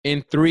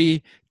In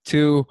three,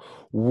 two,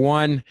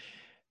 one.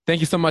 Thank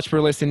you so much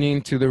for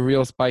listening to the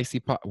Real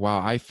Spicy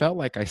Wow, I felt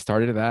like I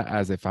started that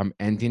as if I'm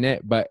ending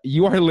it, but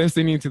you are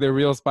listening to the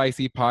Real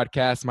Spicy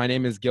Podcast. My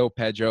name is Gil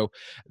Pedro.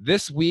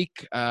 This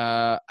week,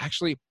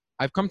 actually,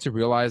 I've come to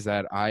realize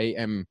that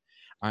I'm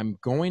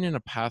going in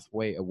a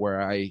pathway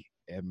where I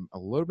am a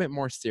little bit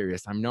more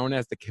serious. I'm known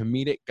as the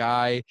comedic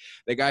guy,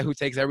 the guy who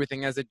takes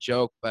everything as a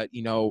joke, but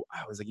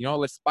I was like,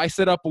 let's spice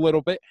it up a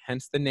little bit,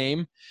 hence the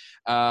name.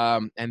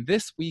 And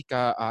this week,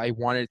 I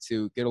wanted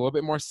to get a little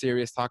bit more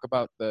serious, talk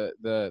about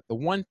the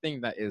one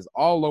thing that is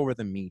all over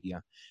the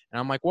media. And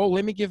I'm like, well,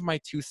 let me give my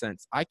 2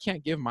 cents. I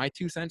can't give my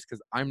 2 cents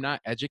because I'm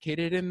not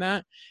educated in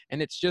that,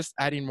 and it's just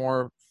adding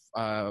more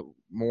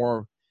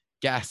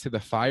gas to the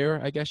fire,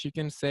 I guess you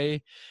can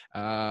say.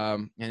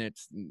 And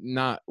it's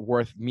not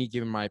worth me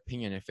giving my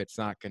opinion if it's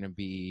not going to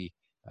be.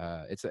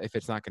 If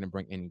it's not going to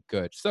bring any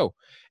good. So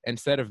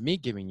instead of me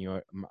giving you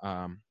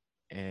an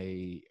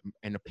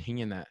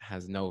opinion that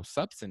has no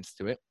substance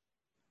to it,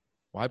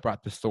 well, I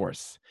brought the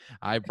source.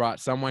 I brought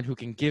someone who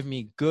can give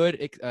me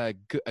a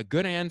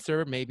good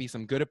answer, maybe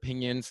some good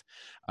opinions,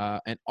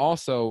 and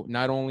also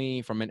not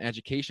only from an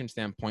education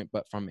standpoint,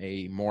 but from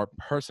a more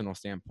personal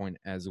standpoint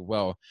as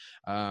well.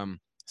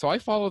 So I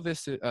follow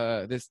this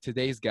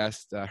today's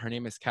guest. Her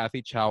name is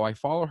Kathy Chow. I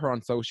follow her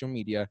on social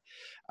media.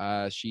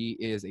 She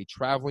is a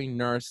traveling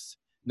nurse.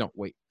 No,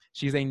 wait.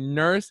 She's a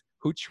nurse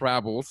who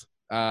travels.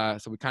 So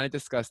we kind of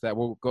discussed that.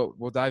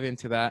 We'll dive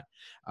into that.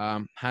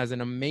 Has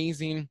an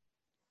amazing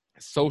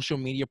social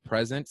media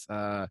presence.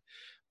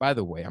 By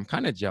the way, I'm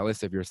kind of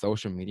jealous of your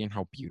social media and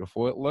how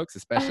beautiful it looks,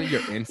 especially your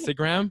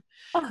Instagram.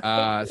 Oh,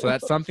 thank So you.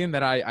 that's something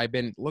that I've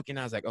been looking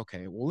at. I was like,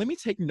 okay, well, let me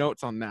take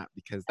notes on that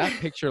because that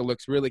picture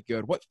looks really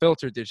good. What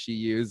filter did she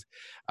use?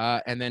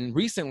 And then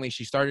recently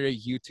she started a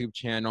YouTube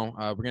channel.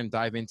 We're going to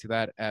dive into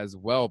that as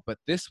well. But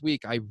this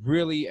week, I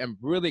really am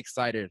really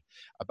excited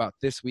about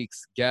this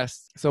week's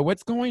guest. So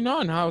what's going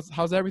on?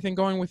 How's everything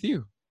going with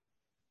you?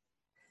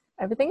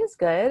 Everything is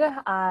good.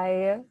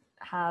 I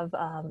have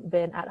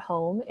been at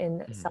home in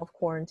Mhm.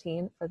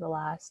 self-quarantine for the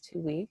last 2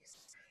 weeks.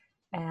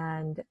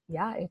 And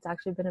yeah, it's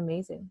actually been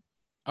amazing.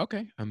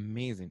 Okay,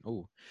 amazing.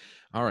 Oh,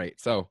 all right.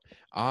 So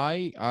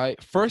I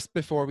first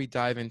before we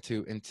dive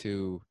into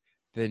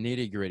the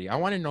nitty gritty, I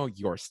want to know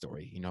your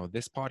story.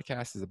 This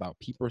podcast is about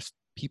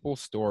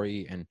people's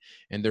story and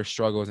their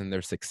struggles and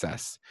their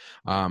success.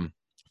 Um,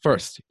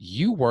 First,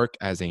 you work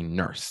as a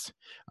nurse.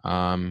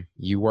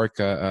 You work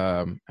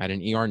at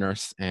an ER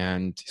nurse,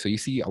 and so you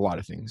see a lot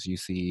of things. You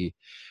see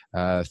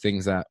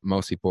things that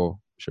most people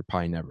should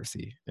probably never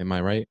see. Am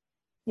I right?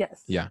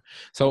 Yes. Yeah.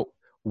 So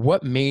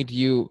what made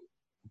you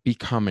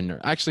become a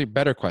nurse? Actually,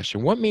 better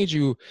question. What made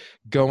you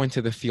go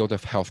into the field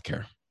of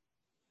healthcare?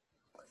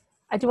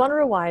 I do want to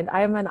rewind.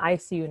 I am an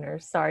ICU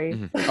nurse.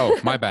 Sorry. Oh,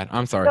 my bad.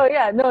 I'm sorry. No,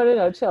 yeah,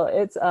 no, chill.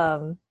 It's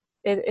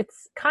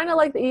kind of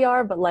like the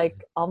ER, but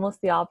like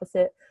almost the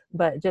opposite,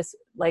 but just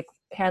like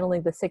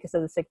handling the sickest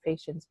of the sick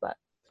patients, but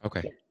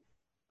Okay. yeah.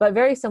 But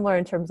very similar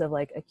in terms of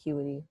like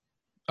acuity.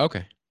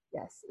 Okay.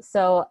 Yes.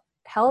 So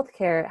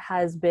healthcare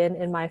has been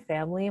in my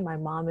family. My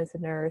mom is a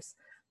nurse.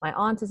 My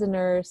aunt is a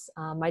nurse.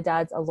 My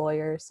dad's a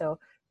lawyer. So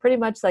pretty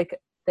much like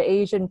the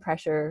Asian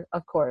pressure,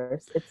 of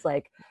course. It's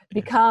like Yes.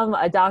 become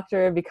a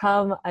doctor,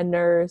 become a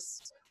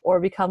nurse, or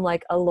become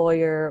like a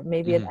lawyer,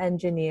 maybe an Hmm.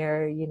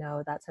 engineer,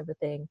 that type of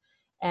thing.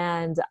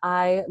 And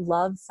I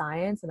love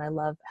science and I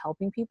love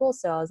helping people.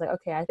 So I was like,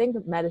 okay, I think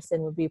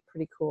medicine would be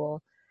pretty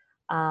cool.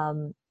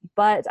 um,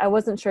 but I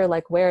wasn't sure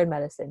like where in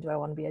medicine. Do I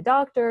want to be a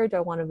doctor? Do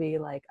I want to be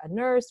like a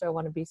nurse? Do I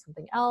want to be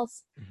something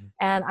else? Hmm.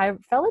 And I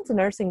fell into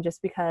nursing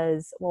just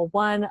because, well,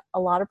 one, a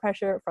lot of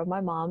pressure from my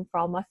mom. For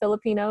all my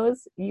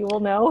Filipinos, you will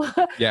know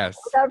what Yes.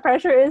 that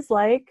pressure is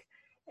like.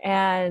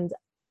 And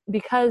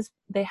because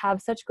they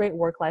have such great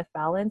work-life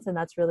balance, and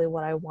that's really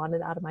what I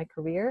wanted out of my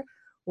career,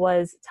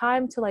 was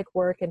time to like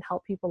work and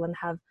help people and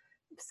have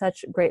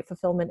such great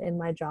fulfillment in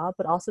my job,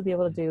 but also be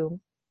able to do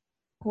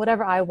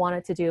whatever I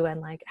wanted to do and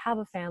like have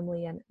a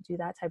family and do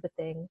that type of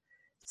thing.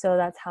 So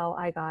that's how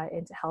I got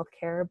into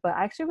healthcare. But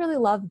I actually really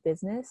love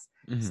business.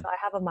 So Hmm. I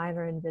have a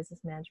minor in business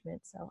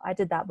management. So I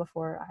did that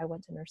before I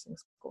went to nursing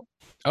school.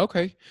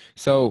 Okay.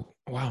 So,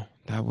 wow,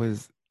 that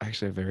was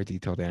actually a very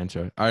detailed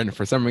answer. And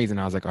for some reason,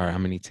 I was like, all right,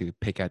 I'm gonna need to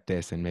pick at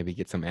this and maybe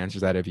get some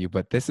answers out of you.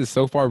 But this is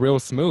so far real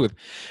smooth.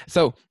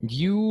 So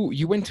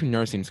you went to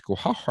nursing school.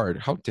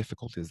 How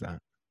difficult is that?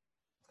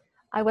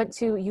 I went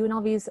to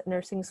UNLV's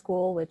nursing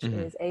school, which Hmm.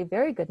 is a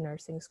very good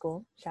nursing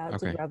school. Shout out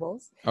to the Okay.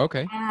 Rebels.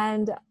 Okay.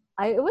 And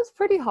it was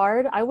pretty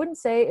hard. I wouldn't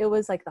say it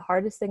was like the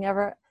hardest thing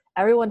ever.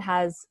 Everyone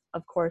has,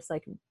 of course,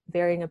 like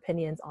varying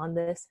opinions on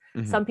this.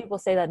 Hmm. Some people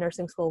say that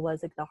nursing school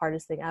was like the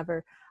hardest thing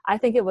ever. I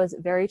think it was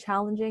very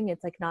challenging.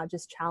 It's like not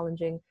just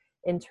challenging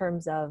in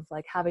terms of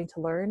like having to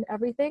learn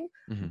everything,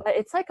 Hmm. but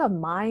it's like a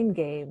mind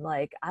game.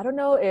 Like, I don't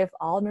know if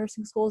all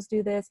nursing schools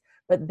do this,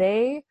 but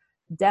they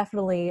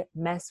definitely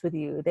mess with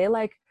you. They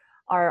like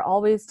are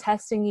always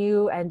testing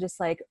you and just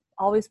like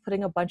always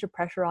putting a bunch of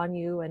pressure on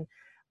you, and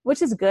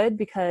which is good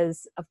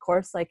because of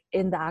course like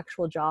in the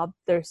actual job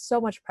there's so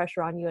much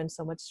pressure on you and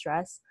so much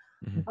stress,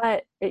 Hmm.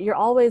 but you're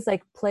always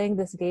like playing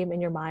this game in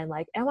your mind,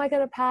 like, am I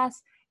going to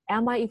pass?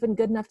 Am I even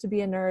good enough to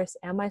be a nurse?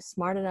 Am I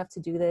smart enough to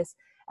do this?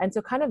 And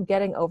so kind of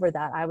getting over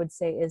that, I would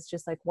say, is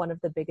just like one of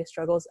the biggest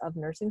struggles of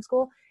nursing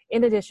school,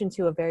 in addition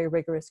to a very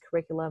rigorous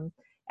curriculum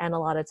and a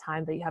lot of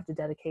time that you have to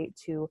dedicate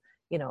to,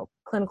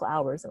 clinical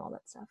hours and all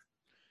that stuff.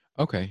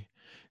 Okay.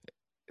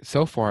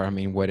 So far, I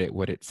mean, what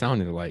it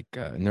sounded like,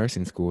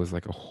 nursing school is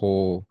like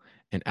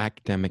an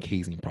academic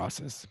hazing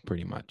process,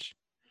 pretty much.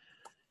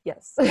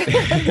 Yes.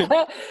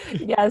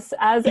 Yes.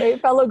 As a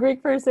fellow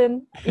Greek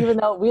person, even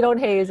though we don't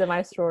haze in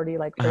my sorority,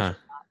 like for Uh-huh.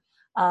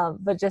 sure.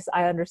 But just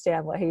I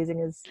understand what hazing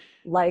is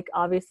like,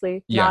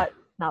 obviously, Yeah.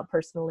 not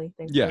personally,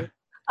 Yeah.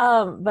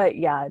 thankfully. But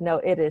yeah, no,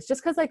 it is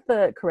just because like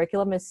the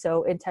curriculum is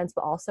so intense,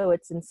 but also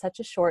it's in such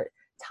a short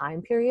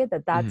time period Hmm.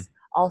 that's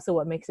also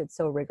what makes it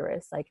so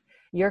rigorous. Like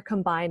you're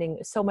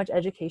combining so much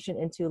education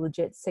into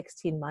legit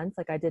 16 months.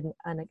 Like I did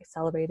an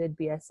accelerated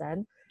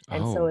BSN.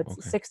 And so Oh, it's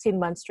okay. 16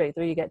 months straight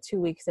through. You get 2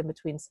 weeks in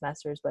between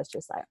semesters, but it's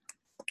just like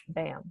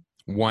bam.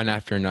 One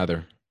after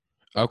another.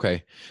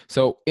 Okay.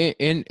 So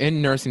in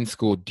nursing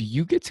school, do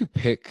you get to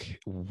pick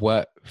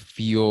what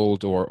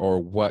field or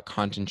what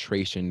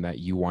concentration that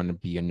you want to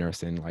be a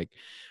nurse in? Like,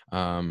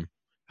 um,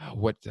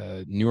 what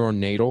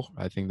neonatal?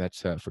 I think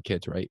that's for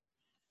kids, right?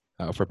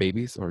 For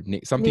babies or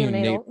something.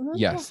 Neonatal.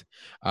 Yeah. Yes.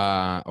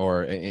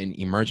 Or an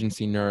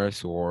emergency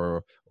nurse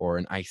or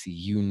an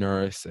ICU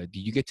nurse. Do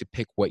you get to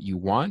pick what you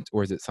want,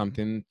 or is it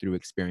something through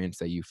experience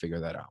that you figure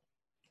that out?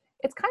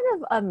 It's kind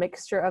of a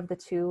mixture of the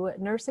two.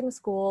 Nursing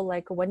school,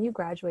 like when you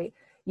graduate,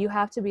 you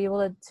have to be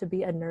able to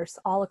be a nurse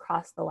all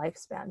across the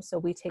lifespan. So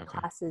we take Okay.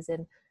 classes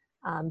in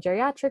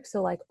geriatrics,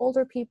 so like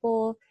older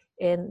people,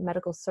 in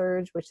medical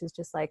surge, which is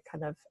just like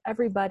kind of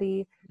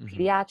everybody, Hmm.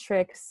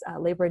 pediatrics,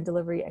 labor and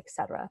delivery,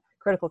 etc.,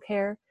 critical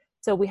care.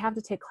 So we have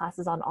to take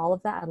classes on all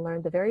of that and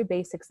learn the very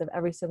basics of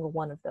every single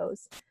one of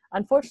those.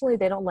 Unfortunately,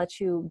 they don't let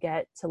you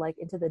get to like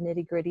into the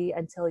nitty gritty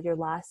until your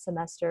last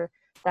semester.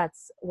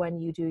 That's when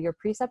you do your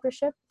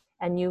preceptorship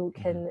and you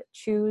Hmm. can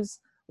choose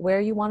where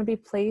you want to be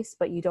placed,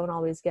 but you don't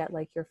always get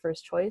like your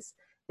first choice.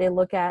 They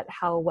look at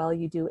how well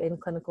you do in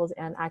clinicals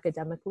and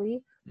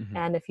academically. Hmm.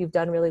 And if you've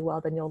done really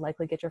well, then you'll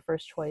likely get your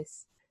first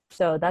choice.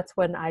 So that's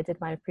when I did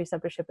my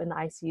preceptorship in the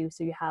ICU.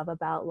 So you have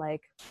about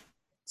like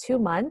 2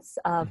 months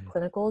of Hmm.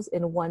 clinicals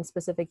in one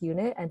specific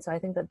unit. And so I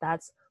think that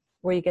that's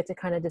where you get to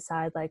kind of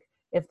decide like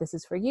if this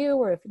is for you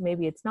or if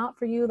maybe it's not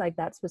for you, like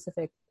that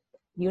specific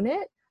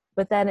unit.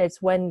 But then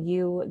it's when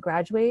you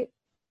graduate,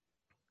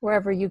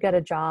 wherever you get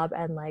a job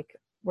and like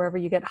wherever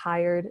you get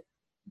hired,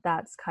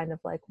 that's kind of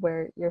like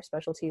where your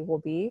specialty will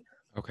be.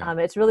 Okay.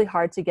 It's really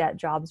hard to get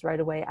jobs right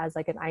away as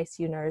like an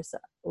ICU nurse,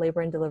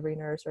 labor and delivery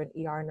nurse, or an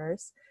ER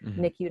nurse,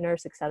 Hmm. NICU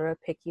nurse, etc.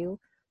 PICU.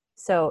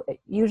 So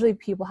usually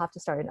people have to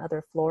start in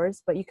other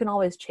floors, but you can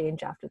always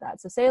change after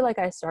that. So say like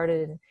I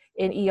started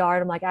in ER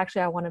and I'm like,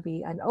 actually I want to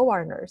be an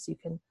OR nurse. You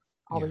can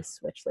Yeah. always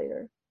switch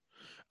later.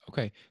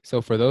 Okay.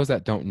 So for those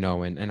that don't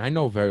know, and I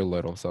know very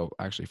little, so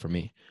actually for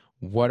me,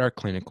 what are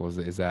clinicals?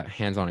 Is that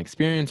hands-on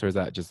experience or is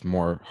that just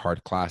more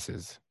hard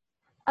classes?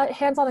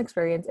 Hands-on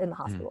experience in the Mhm.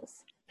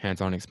 hospitals.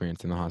 Hands-on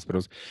experience in the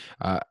hospitals.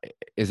 Uh,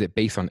 is it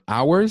based on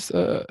hours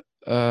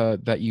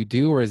that you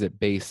do, or is it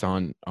based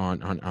on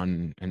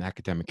an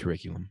academic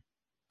curriculum?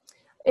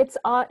 It's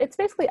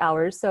basically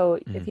hours. So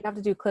if Mhm. you have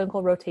to do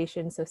clinical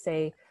rotations, so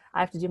say I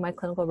have to do my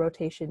clinical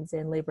rotations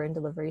in labor and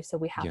delivery, so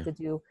we have Yeah. to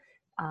do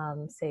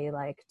say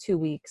like 2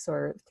 weeks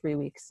or 3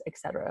 weeks,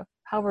 etc.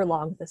 However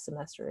long the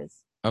semester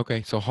is.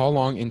 Okay. So how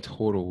long in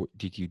total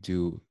did you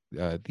do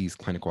these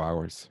clinical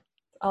hours?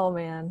 Oh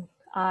man,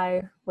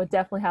 I would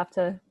definitely have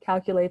to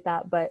calculate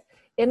that, but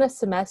in a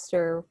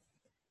semester,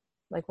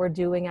 like we're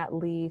doing at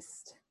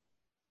least,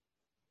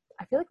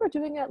 I feel like we're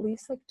doing at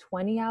least like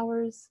 20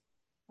 hours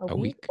a A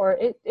week, week? or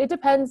it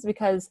depends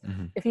because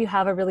Hmm. if you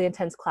have a really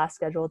intense class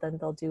schedule, then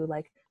they'll do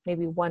like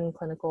maybe one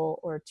clinical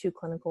or two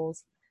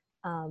clinicals.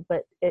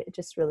 But it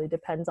just really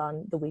depends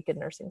on the week in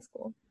nursing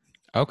school.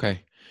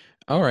 Okay.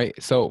 All right.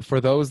 So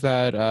for those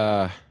that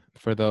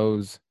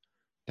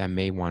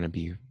may want to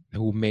be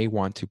who may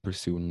want to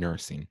pursue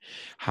nursing,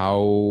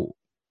 how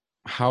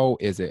how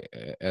is it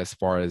as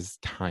far as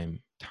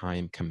time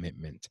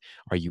commitment?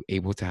 Are you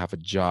able to have a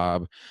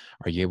job?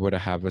 Are you able to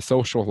have a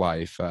social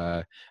life?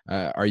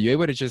 Are you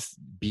able to just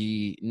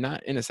be,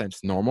 not in a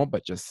sense normal,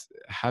 but just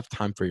have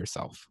time for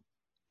yourself?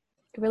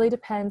 It really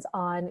depends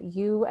on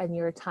you and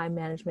your time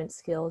management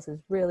skills is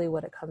really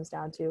what it comes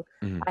down to.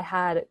 Hmm. I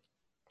had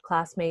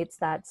classmates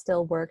that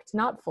still worked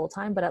not full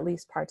time but at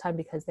least part time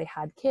because they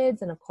had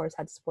kids and of course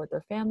had to support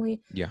their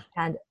family, Yeah.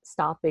 and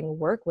stopping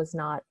work was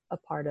not a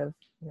part of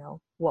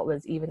what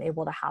was even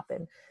able to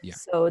happen. Yeah.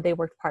 So they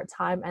worked part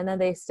time and then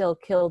they still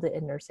killed it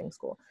in nursing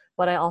school.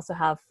 But I also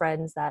have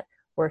friends that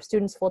were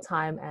students full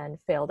time and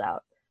failed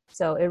out.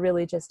 So it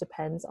really just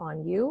depends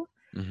on you.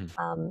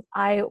 Hmm.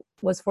 I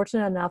was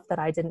fortunate enough that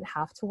I didn't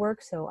have to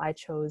work, so I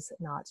chose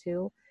not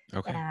to.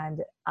 Okay.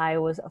 And I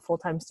was a full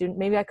time student.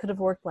 Maybe I could have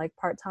worked like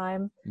part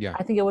time. Yeah.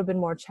 I think it would have been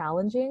more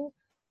challenging,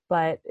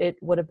 but it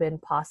would have been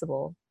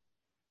possible.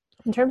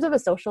 In terms of a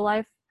social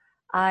life,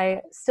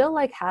 I still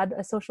like had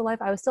a social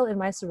life. I was still in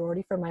my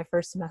sorority for my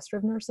first semester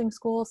of nursing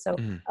school. So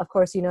Mhm. of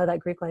course, you know that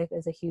Greek life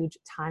is a huge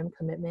time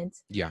commitment.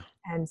 Yeah.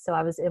 And so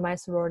I was in my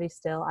sorority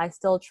still. I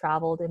still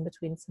traveled in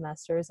between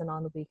semesters and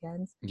on the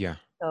weekends. Yeah.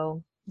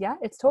 So yeah,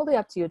 it's totally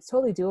up to you. It's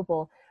totally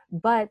doable.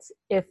 But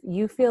if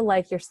you feel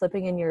like you're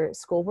slipping in your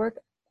schoolwork,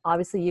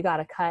 obviously you got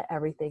to cut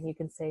everything. You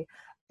can say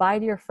bye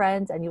to your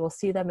friends and you will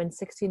see them in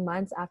 16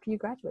 months after you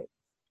graduate.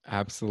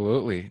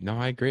 Absolutely. No,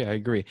 I agree. I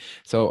agree.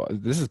 So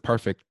this is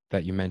perfect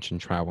that you mentioned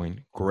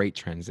traveling. Great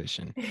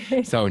transition.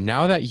 So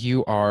now that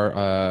you are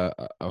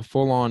a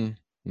full-on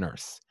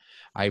nurse,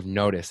 I've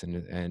noticed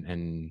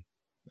and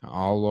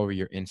all over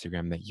your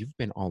Instagram that you've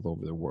been all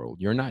over the world.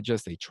 You're not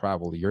just a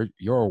traveler,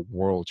 you're a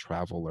world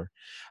traveler.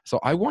 So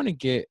I want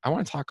to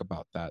talk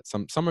about that.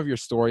 Some of your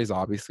stories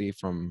obviously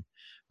from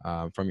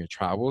your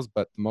travels,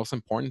 but the most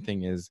important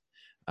thing is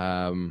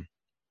um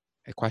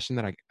a question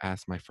that I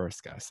asked my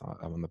first guest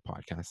on the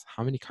podcast.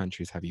 How many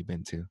countries have you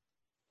been to?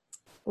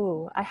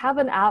 Ooh, I have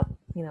an app.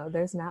 You know,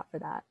 there's an app for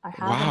that. I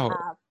have an Wow.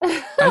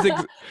 That's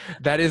app.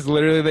 that is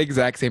literally the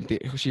exact same thing.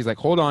 She's like,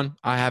 hold on,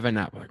 I have an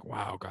app. Like,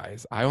 wow,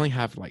 guys, I only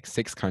have like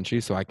 6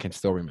 countries, so I can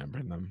still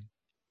remember them.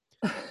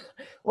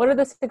 What are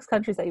the 6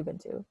 countries that you've been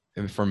to?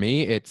 And for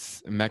me,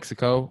 it's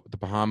Mexico, the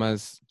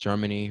Bahamas,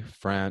 Germany,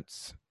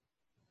 France,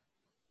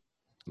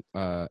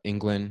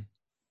 England,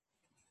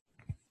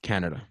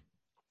 Canada.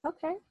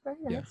 Okay, very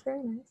Yeah. nice,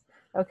 very nice.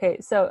 Okay,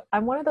 so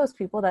I'm one of those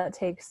people that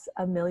takes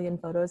a million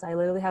photos. I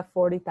literally have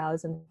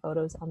 40,000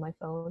 photos on my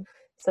phone.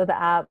 So the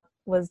app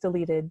was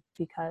deleted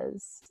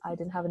because I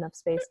didn't have enough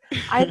space.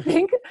 I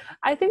think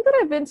I think that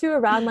I've been to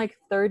around like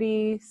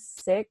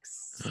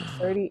 36,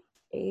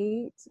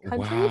 38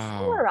 countries,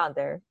 somewhere Wow. around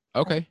there.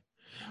 I think. Okay.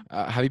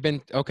 Have you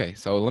been okay?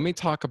 So let me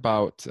talk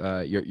about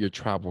your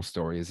travel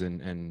stories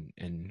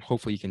and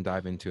hopefully you can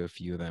dive into a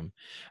few of them.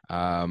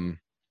 Um,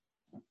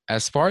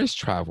 as far as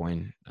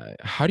traveling,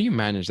 how do you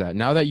manage that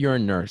now that you're a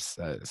nurse?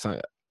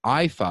 So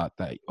I thought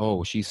that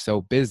oh she's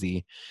so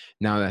busy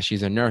now that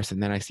she's a nurse,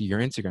 and then I see your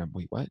Instagram.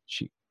 Wait, what?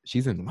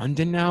 She's in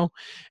London now,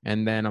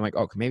 and then I'm like,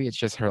 okay, maybe it's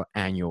just her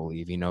annual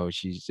leave. You know,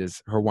 she's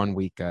just her 1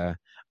 week a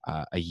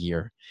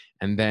year,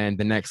 and then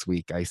the next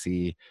week I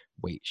see,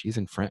 wait, she's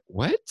in France.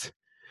 What?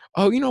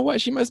 Oh, you know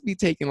what? She must be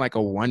taking like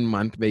a 1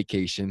 month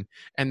vacation.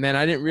 And then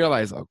I didn't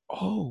realize, like,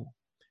 oh,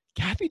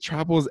 Kathy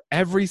travels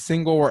every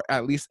single or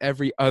at least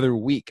every other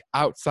week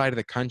outside of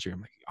the country. I'm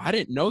like, I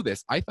didn't know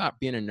this. I thought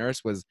being a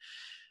nurse was,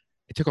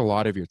 it took a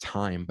lot of your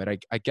time, but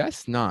I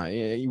guess not.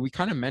 We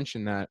kind of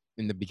mentioned that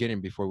in the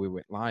beginning before we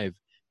went live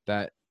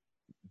that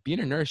being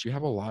a nurse, you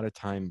have a lot of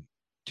time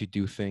to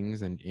do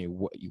things. And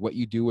what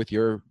you do with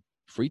your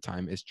free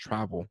time is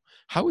travel.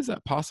 How is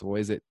that possible?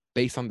 Is it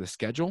based on the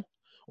schedule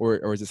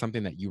or is it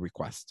something that you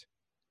request?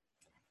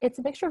 It's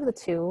a mixture of the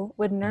two.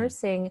 With Mhm.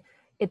 nursing,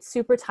 it's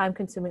super time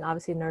consuming.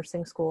 Obviously,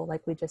 nursing school,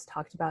 like we just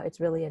talked about, it's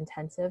really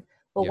intensive.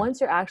 But Yeah. once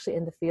you're actually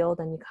in the field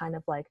and you kind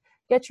of like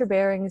get your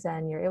bearings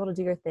and you're able to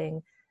do your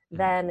thing, Mhm.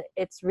 then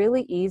it's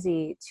really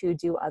easy to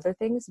do other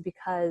things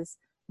because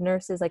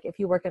nurses, like if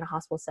you work in a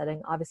hospital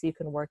setting, obviously you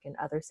can work in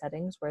other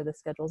settings where the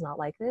schedule's not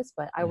like this.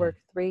 But I Mhm.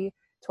 work 3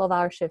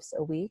 12-hour shifts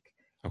a week.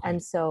 Okay.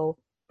 And so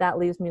that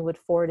leaves me with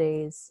 4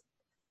 days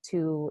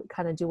to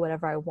kind of do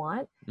whatever I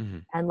want.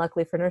 Mhm. And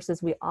luckily for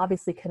nurses, we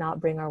obviously cannot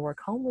bring our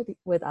work home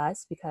with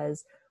us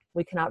because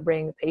we cannot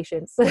bring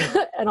patients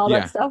and all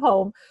that Yeah. stuff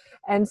home.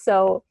 And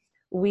so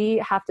we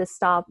have to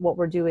stop what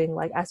we're doing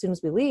like as soon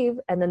as we leave,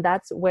 and then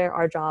that's where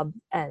our job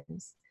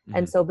ends.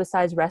 And Mhm. so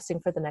besides resting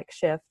for the next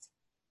shift,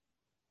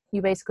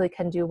 you basically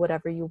can do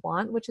whatever you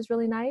want, which is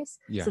really nice.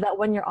 So Yeah. that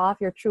when you're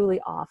off, you're truly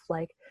off.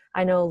 Like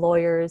I know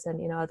lawyers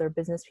and other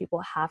business people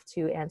have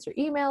to answer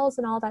emails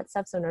and all that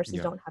stuff. So nurses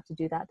Yeah. don't have to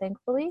do that,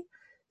 thankfully.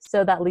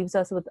 So that leaves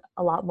us with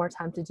a lot more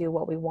time to do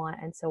what we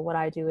want. And so what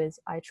I do is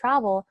I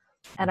travel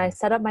and I Mhm.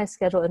 set up my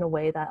schedule in a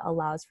way that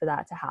allows for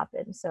that to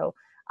happen. So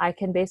I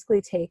can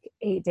basically take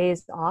 8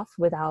 days off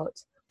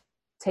without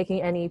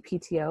taking any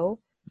PTO,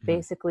 Mhm.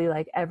 basically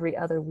like every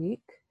other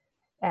week.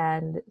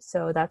 And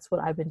so that's what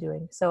I've been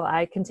doing. So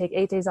I can take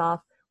 8 days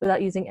off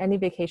without using any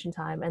vacation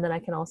time. And then I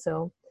can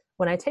also,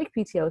 when I take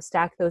PTO,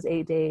 stack those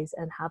 8 days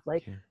and have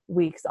like Yeah.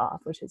 weeks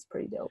off, which is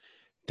pretty dope.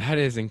 That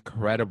is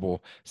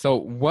incredible. So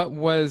what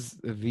was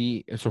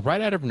the so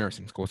right out of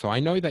nursing school? So I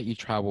know that you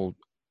traveled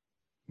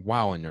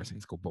while in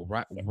nursing school,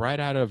 but right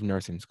out of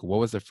nursing school, what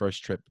was the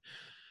first trip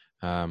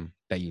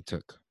that you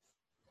took?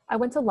 I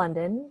went to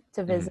London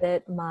to Mhm.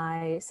 visit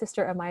my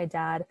sister and my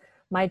dad.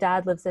 My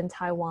dad lives in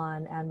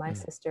Taiwan, and my Mhm.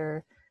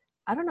 sister,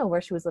 I don't know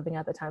where she was living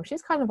at the time.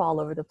 She's kind of all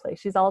over the place.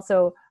 She's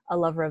also a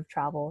lover of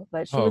travel,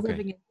 but she Oh, was okay.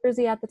 living in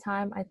Jersey at the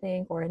time, I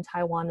think, or in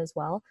Taiwan as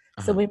well.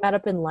 So Uh-huh. we met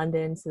up in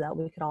London so that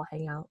we could all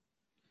hang out.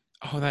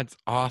 Oh, that's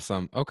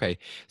awesome. Okay.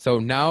 So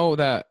now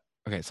that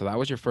okay, so that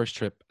was your first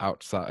trip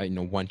outside,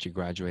 once you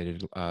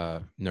graduated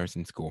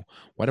nursing school.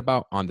 What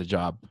about on the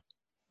job?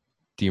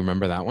 Do you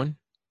remember that one?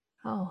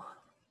 Oh,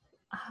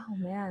 oh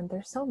man,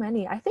 there's so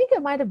many. I think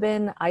it might have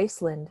been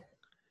Iceland.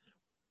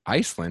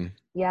 Iceland.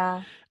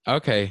 Yeah.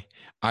 Okay.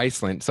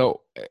 Iceland.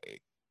 So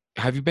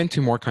Have you been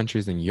to more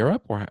countries in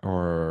Europe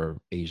or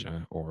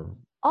Asia or?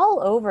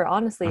 All over,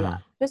 honestly. Uh-huh.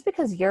 Just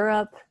because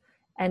Europe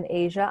and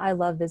Asia, I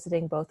love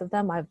visiting both of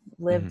them. I've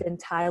lived Hmm. in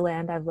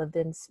Thailand, I've lived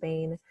in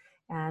Spain,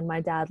 and my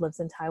dad lives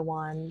in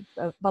Taiwan,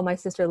 but my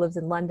sister lives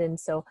in London.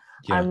 So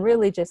Yeah. I'm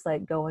really just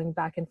like going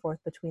back and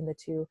forth between the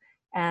two.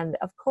 And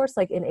of course,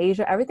 like in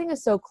Asia, everything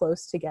is so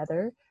close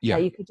together that Yeah.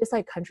 you could just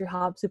like country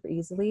hop super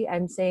easily.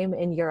 And same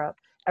in Europe,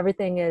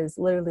 everything is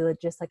literally like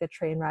just like a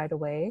train ride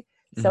away.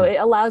 So Hmm. it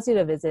allows you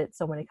to visit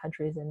so many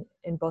countries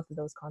in both of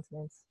those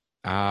continents.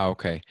 Ah,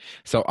 okay.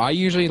 So I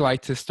usually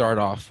like to start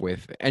off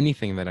with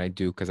anything that I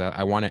do because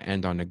I want to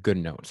end on a good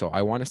note. So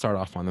I want to start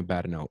off on the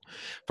bad note.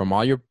 From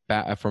all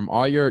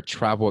your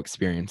travel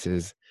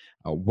experiences,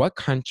 what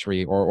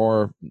country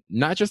or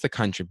not just the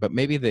country, but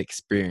maybe the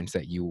experience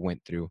that you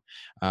went through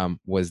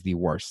was the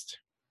worst?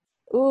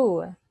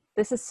 Ooh,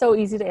 this is so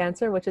easy to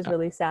answer, which is Uh,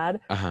 really sad.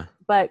 uh-huh.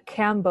 But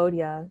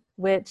Cambodia,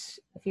 which,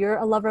 if you're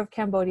a lover of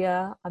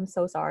Cambodia, I'm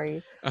so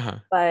sorry. Uh-huh.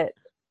 But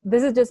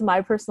this is just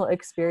my personal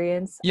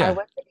experience. I Yeah.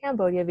 went to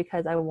Cambodia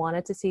because I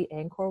wanted to see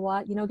Angkor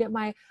Wat, get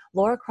my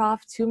Laura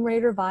Croft Tomb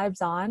Raider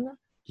vibes on.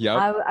 Yep.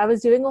 I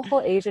was doing a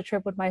whole Asia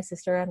trip with my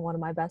sister and one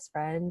of my best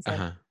friends,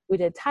 and Uh-huh. we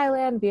did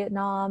Thailand,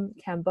 Vietnam,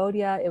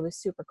 Cambodia. It was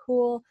super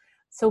cool.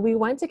 So we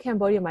went to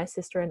Cambodia, my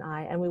sister and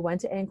I, and we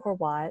went to Angkor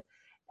Wat.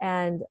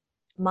 And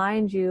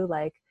mind you,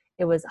 like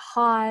it was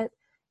hot,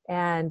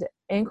 and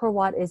Angkor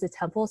Wat is a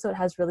temple, so it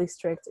has really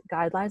strict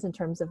guidelines in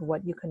terms of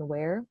what you can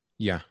wear.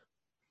 Yeah.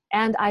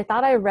 And I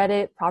thought I read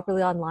it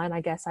properly online. I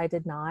guess I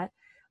did not.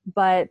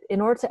 But in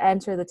order to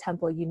enter the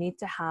temple, you need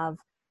to have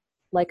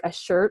like a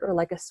shirt or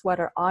like a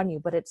sweater on you,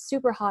 but it's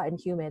super hot and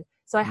humid.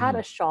 So I had Mm.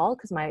 a shawl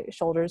because my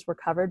shoulders were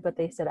covered, but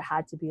they said it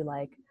had to be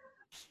like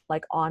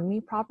on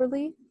me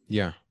properly.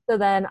 Yeah. So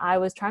then I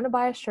was trying to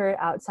buy a shirt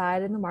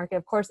outside in the market.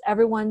 Of course,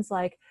 everyone's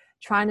like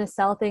trying to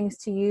sell things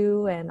to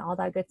you and all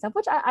that good stuff,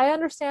 which I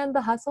understand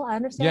the hustle. I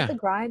understand Yeah. the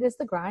grind is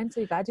the grind. So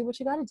you got to do what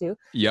you got to do.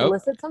 Yep.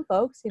 Solicit some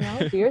folks,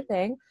 do your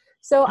thing.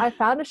 So I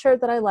found a shirt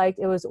that I liked.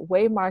 It was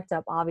way marked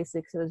up,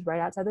 obviously, because it was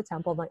right outside the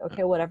temple. I'm like,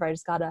 okay, whatever. I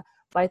just got to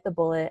bite the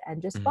bullet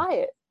and just Mhm. buy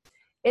it.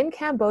 In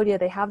Cambodia,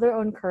 they have their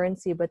own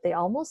currency, but they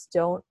almost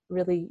don't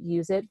really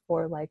use it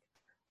for like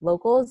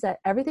locals. That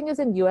everything is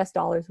in US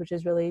dollars, which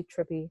is really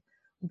trippy.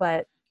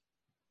 But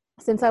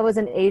since I was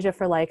in Asia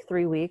for like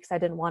 3 weeks, I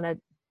didn't want to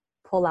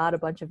pull out a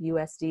bunch of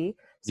USD.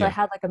 So I Yeah.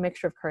 had like a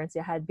mixture of currency.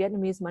 I had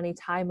Vietnamese money,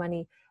 Thai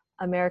money,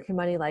 American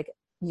money, like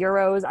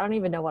euros. I don't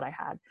even know what I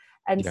had.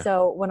 And Yeah.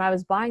 so when I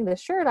was buying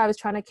this shirt, I was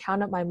trying to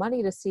count up my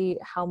money to see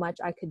how much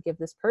I could give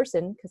this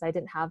person because I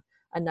didn't have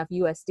enough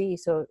USD.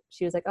 So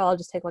she was like, oh, I'll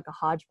just take like a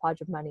hodgepodge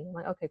of money. I'm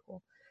like, okay,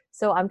 cool.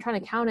 So I'm trying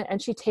to count it.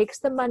 And she takes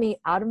the money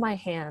out of my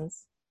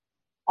hands,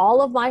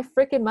 all of my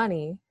freaking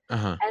money,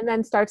 Uh-huh. and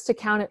then starts to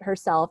count it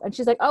herself. And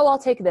she's like, oh, I'll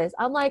take this.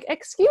 I'm like,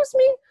 excuse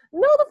me?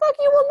 No, the fuck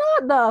you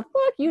will not. The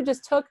fuck? You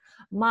just took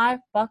my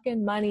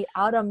fucking money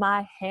out of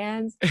my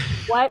hands.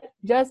 What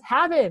just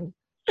happened?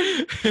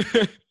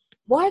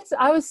 What?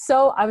 I was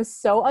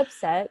so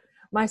upset.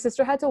 My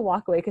sister had to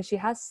walk away because she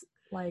has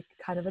like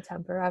kind of a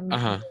temper. I'm more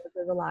Uh-huh. of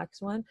the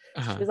relaxed one. She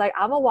Uh-huh. was like,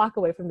 I'm gonna walk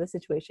away from this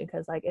situation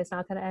because like it's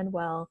not gonna end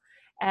well.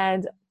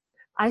 And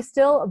I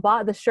still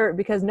bought the shirt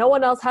because no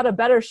one else had a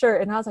better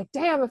shirt. And I was like,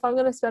 damn, if I'm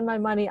going to spend my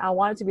money, I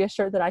want it to be a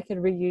shirt that I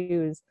can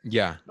reuse.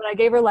 Yeah. But I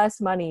gave her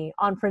less money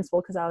on principle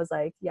because I was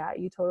like, yeah,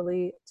 you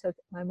totally took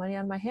my money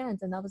out of my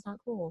hands and that was not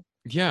cool.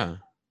 Yeah.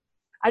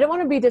 I didn't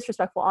want to be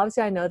disrespectful.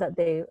 Obviously, I know that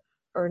they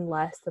earn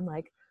less than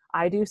like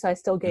I do. So I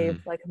still gave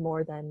Mhm. like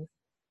more than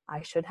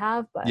I should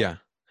have. But Yeah.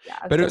 yeah,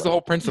 I'm But it still was the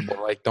whole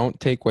principle, like don't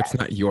take what's yes.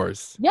 not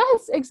yours.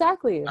 Yes,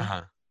 exactly.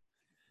 Uh-huh.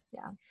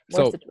 Yeah.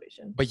 Worst So,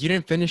 situation. but you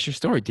didn't finish your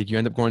story. Did you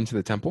end up going to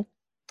the temple?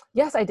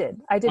 Yes, I did.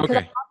 I did because I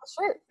Okay. bought the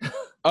shirt.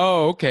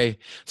 Oh, okay.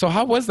 So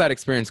how was that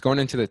experience going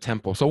into the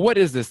temple? So what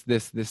is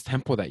this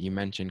temple that you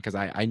mentioned? Because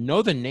I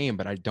know the name,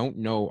 but I don't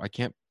know. I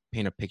can't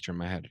paint a picture in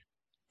my head.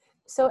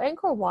 So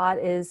Angkor Wat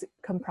is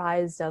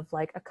comprised of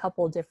like a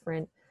couple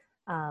different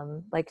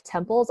like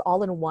temples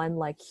all in one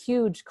like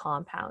huge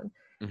compound,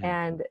 Hmm.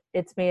 and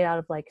it's made out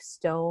of like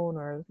stone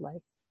or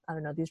like I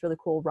don't know, these really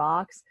cool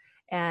rocks,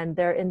 and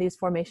they're in these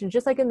formations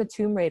just like in the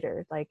Tomb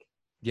Raider. Like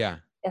Yeah.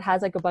 it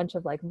has like a bunch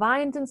of like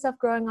vines and stuff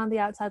growing on the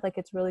outside. Like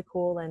it's really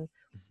cool and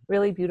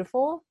really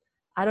beautiful.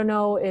 I don't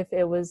know if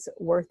it was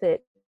worth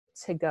it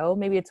to go.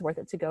 Maybe it's worth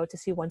it to go to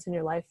see once in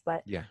your life,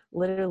 but Yeah.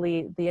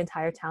 literally the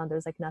entire town,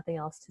 there's like nothing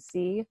else to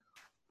see.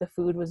 The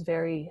food was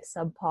very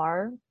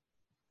subpar.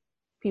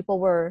 People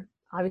were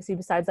obviously,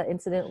 besides that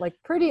incident, like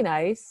pretty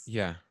nice.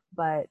 Yeah.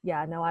 But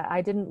yeah, no,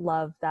 I didn't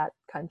love that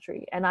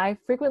country. And I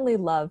frequently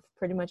love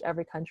pretty much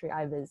every country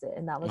I visit.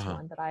 And that was Uh-huh.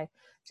 one that I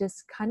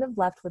just kind of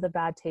left with a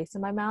bad taste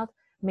in my mouth.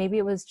 Maybe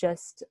it was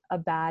just a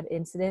bad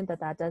incident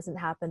that doesn't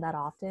happen that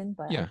often.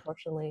 But Yeah.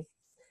 unfortunately,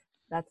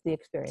 that's the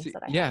experience See,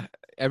 that I yeah, had.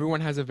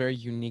 everyone has a very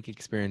unique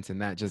experience,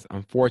 and that just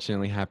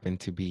unfortunately happened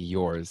to be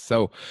yours.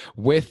 So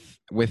with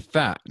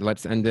that,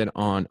 let's end it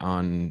on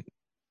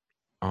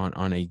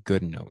a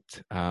good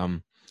note.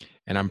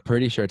 And I'm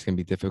pretty sure it's going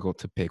to be difficult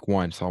to pick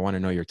one. So I want to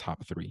know your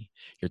top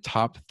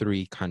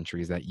three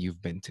countries that you've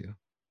been to.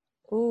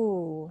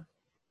 Ooh,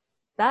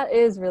 that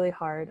is really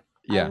hard.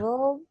 I Yeah.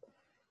 will.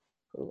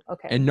 Ooh,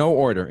 okay. In no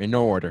order.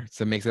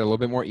 So it makes it a little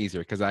bit more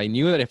easier because I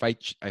knew that if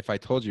I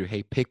told you,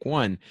 hey, pick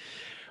one,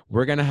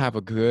 we're gonna have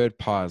a good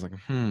pause, like,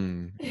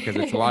 because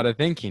it's a lot of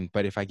thinking.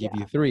 But if I give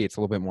you Yeah. three, it's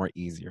a little bit more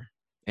easier.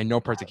 In no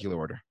particular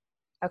order.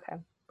 Okay.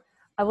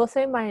 I will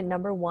say my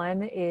number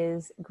one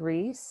is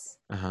Greece.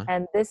 Uh-huh.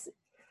 And this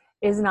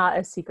is not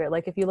a secret.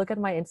 Like if you look at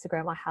my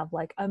Instagram, I have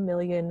like a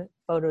million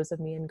photos of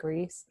me in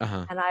Greece.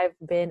 Uh-huh. And I've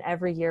been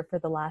every year for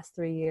the last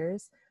 3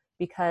 years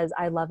because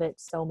I love it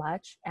so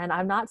much. And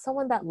I'm not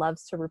someone that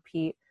loves to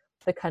repeat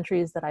the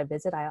countries that I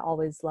visit. I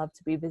always love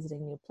to be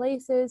visiting new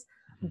places.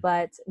 Mhm.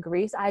 But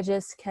Greece, I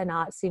just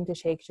cannot seem to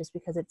shake just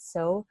because it's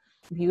so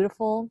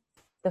beautiful.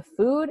 The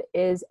food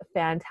is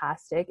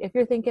fantastic. If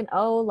you're thinking,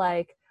 oh,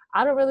 like,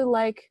 I don't really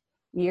like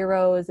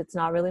gyros, it's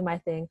not really my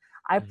thing.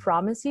 I Mhm.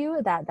 promise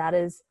you that that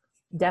is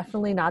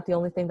definitely not the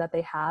only thing that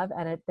they have,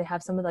 and they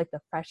have some of like the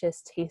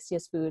freshest,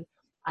 tastiest food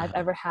I've Uh-huh.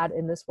 ever had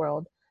in this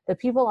world. The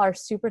people are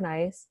super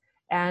nice,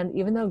 and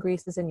even though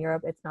Greece is in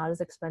Europe, it's not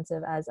as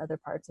expensive as other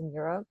parts in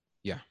Europe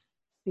Yeah.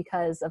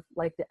 because of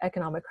like the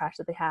economic crash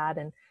that they had,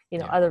 and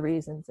Yeah. other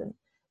reasons. And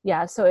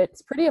yeah, so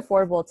it's pretty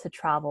affordable to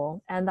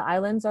travel, and the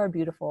islands are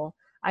beautiful.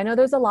 I know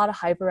there's a lot of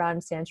hype around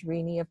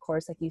Santorini, of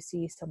course, like you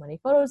see so many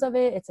photos of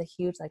it. It's a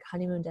huge like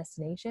honeymoon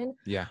destination.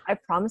 Yeah. I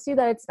promise you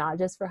that it's not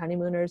just for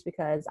honeymooners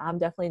because I'm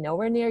definitely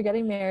nowhere near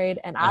getting married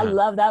and I Uh-huh.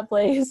 love that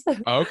place.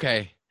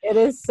 Okay. It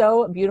is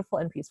so beautiful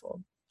and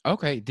peaceful.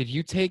 Okay. Did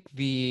you take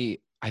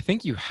I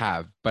think you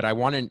have, but I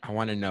want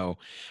to know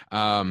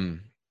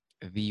um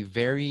the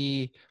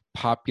very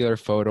popular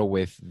photo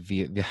with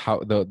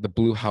the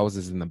blue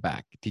houses in the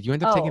back. Did you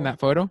end up taking Oh, that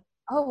photo?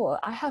 oh,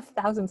 I have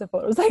thousands of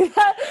photos like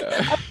that.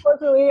 Uh,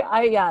 Unfortunately,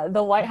 yeah,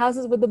 the White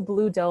Houses with the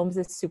blue domes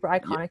is super yeah.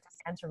 iconic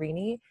to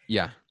Santorini.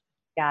 Yeah.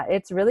 Yeah,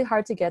 it's really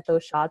hard to get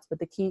those shots, but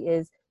the key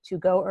is to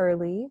go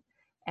early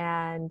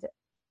and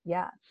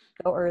yeah,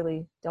 go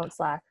early, don't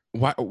slack.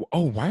 Why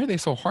why are they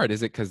so hard?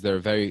 Is it because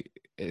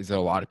is there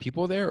a lot of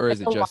people there or is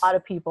It's it a just lot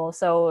of people.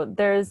 So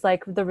there's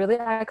like the really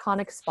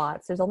iconic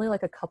spots. There's only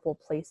like a couple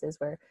places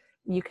where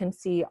you can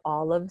see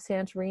all of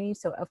Santorini.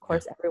 So of yeah.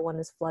 course everyone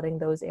is flooding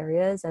those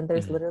areas and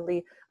there's Mhm.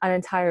 literally an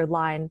entire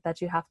line that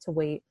you have to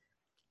wait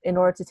in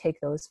order to take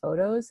those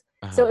photos.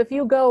 So Uh-huh. if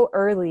you go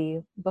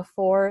early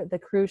before the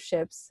cruise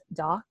ships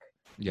dock,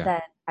 Yeah.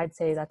 then I'd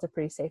say that's a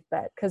pretty safe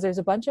bet because there's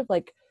a bunch of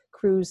like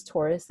cruise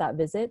tourists that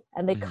visit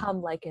and they Mhm.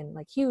 come like in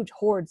like huge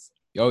hordes.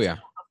 Oh So yeah.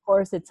 of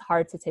course it's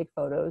hard to take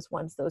photos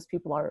once those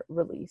people are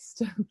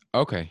released.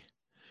 Okay.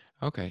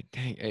 Okay.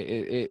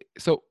 Dang.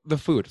 So the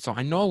food. So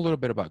I know a little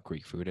bit about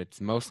Greek food.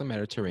 It's mostly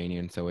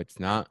Mediterranean, so it's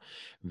not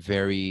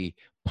very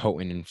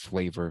potent in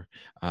flavor.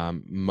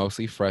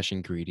 Mostly fresh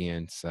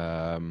ingredients.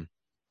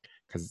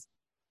 Because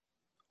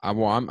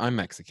I'm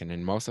Mexican,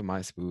 and most of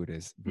my food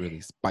is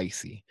really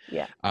spicy.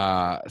 Yeah.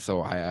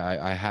 So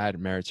I had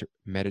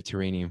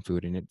Mediterranean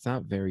food, and it's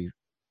not very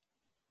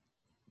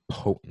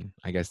potent,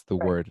 I guess the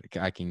Right. word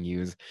I can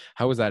use.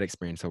 How was that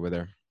experience over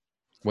there?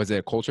 Was it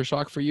a culture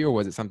shock for you, or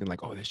was it something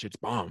like, oh, this shit's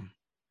bomb?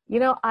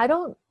 I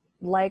don't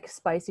like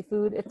spicy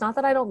food. It's not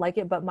that I don't like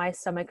it, but my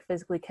stomach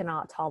physically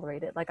cannot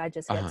tolerate it. Like I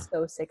just get Uh-huh.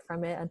 so sick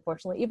from it,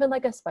 unfortunately. Even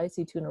like a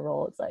spicy tuna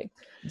roll, it's like,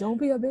 don't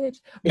be a bitch.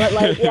 But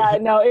like, yeah,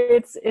 no,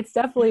 it's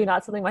definitely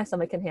not something my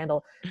stomach can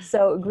handle.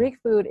 So Greek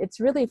food, it's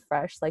really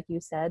fresh, like you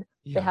said.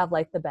 They Yeah. have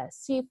like the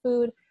best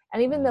seafood.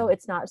 And even though Mhm.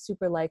 it's not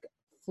super like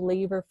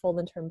flavorful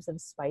in terms of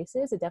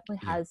spices, it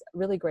definitely Yeah. has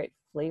really great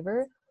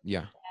flavor.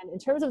 Yeah. And in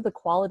terms of the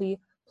quality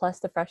plus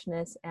the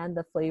freshness and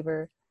the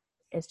flavor,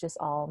 it's just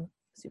all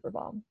super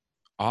bomb.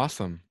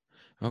 Awesome.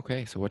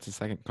 Okay, so what's the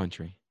second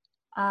country?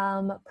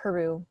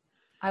 Peru.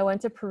 I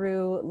went to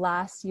Peru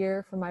last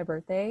year for my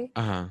birthday,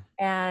 Uh-huh.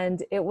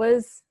 and it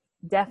was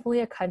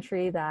definitely a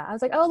country that I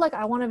was like, oh, like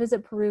I want to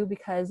visit Peru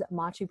because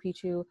Machu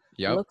Picchu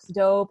Yep. looks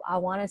dope. I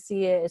want to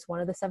see it. It's one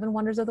of the seven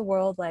wonders of the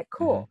world. Like,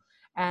 Hmm. cool.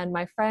 And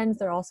my friends,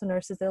 they're also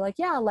nurses. They're like,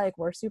 yeah, like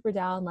we're super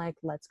down. Like,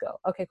 let's go.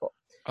 Okay, cool.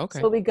 So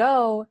Okay. we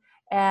go,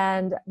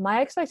 and my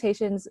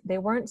expectations, they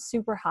weren't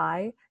super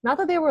high. Not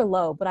that they were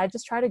low, but I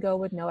just try to go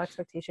with no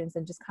expectations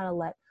and just kind of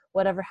let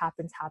whatever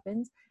happens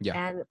happens. Yeah.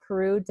 And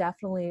Peru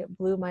definitely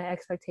blew my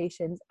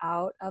expectations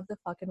out of the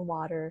fucking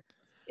water.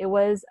 It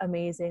was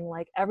amazing.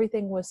 Like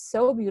everything was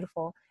so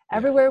beautiful. Yeah.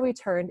 Everywhere we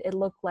turned, it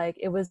looked like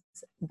it was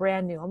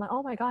brand new. I'm like,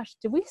 oh my gosh,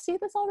 did we see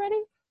this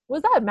already?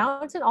 Was that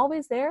mountain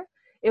always there?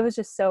 It was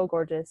just so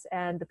gorgeous.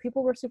 And the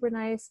people were super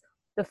nice.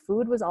 The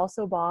food was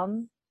also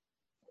bomb.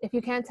 If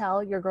you can't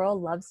tell, your girl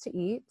loves to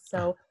eat.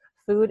 So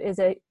food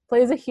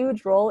plays a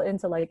huge role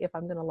into like if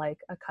I'm gonna like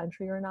a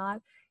country or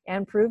not.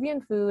 And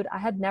Peruvian food, I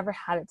had never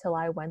had it till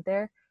I went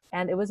there,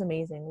 and it was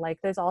amazing. Like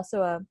there's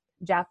also a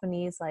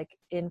Japanese like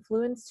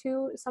influence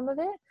to some of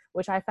it,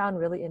 which I found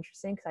really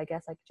interesting because I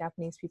guess like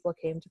Japanese people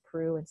came to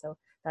Peru, and so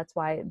that's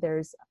why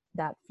there's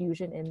that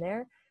fusion in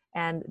there.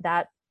 And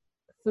that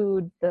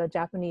food, the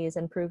Japanese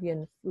and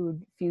Peruvian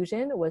food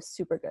fusion, was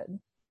super good.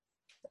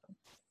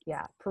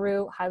 Yeah,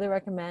 Peru, highly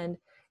recommend.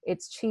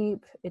 It's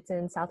cheap. It's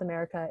in South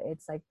America.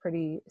 It's like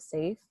pretty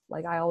safe.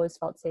 Like I always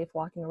felt safe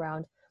walking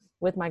around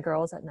with my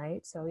girls at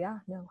night. So yeah,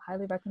 no,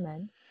 highly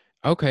recommend.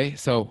 Okay,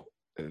 so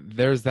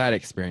there's that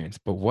experience.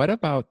 But what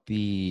about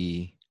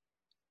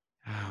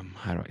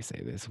how do I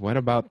say this? What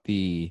about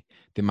the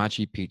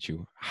Machu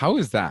Picchu? How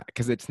is that?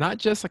 Because it's not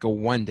just like a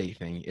 1 day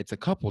thing. It's a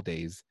couple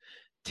days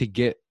to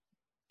get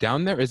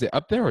down there. Is it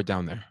up there or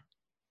down there?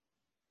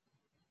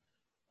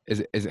 Is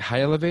it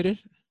high elevated?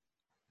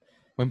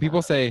 When people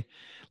Uh, say,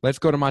 "Let's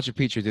go to Machu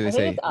Picchu," do they I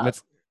think it's say, up.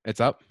 "Let's"? It's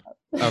up.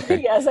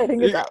 Okay. Yes, I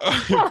think it's up.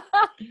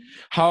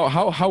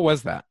 How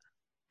was that?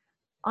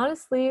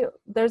 Honestly,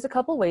 there's a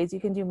couple ways you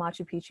can do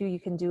Machu Picchu. You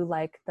can do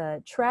like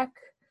the trek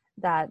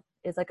that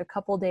is like a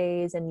couple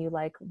days and you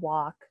like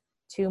walk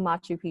to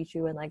Machu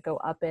Picchu and like go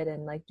up it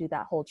and like do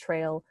that whole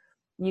trail.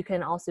 You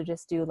can also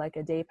just do like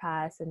a day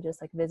pass and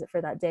just like visit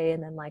for that day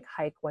and then like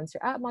hike once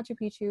you're at Machu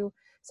Picchu.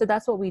 So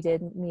that's what we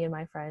did, me and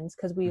my friends,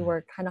 because we Mhm.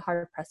 were kind of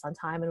hard pressed on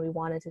time and we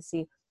wanted to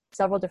see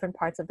several different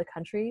parts of the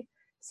country.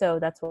 So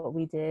that's what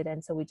we did.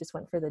 And so we just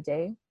went for the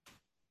day.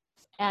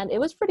 And it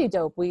was pretty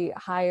dope. We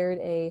hired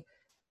a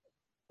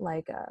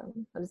like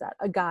what is that,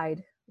 a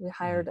guide. We Mhm.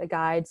 hired a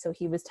guide, so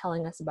he was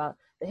telling us about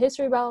the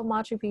history about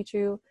Machu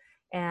Picchu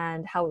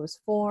and how it was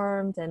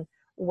formed and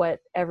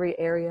what every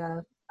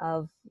area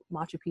of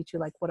Machu Picchu,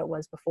 like what it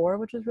was before,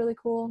 which was really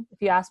cool.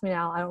 If you ask me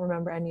now, I don't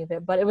remember any of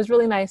it, but it was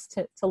really nice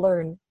to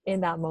learn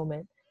in that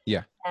moment.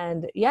 Yeah.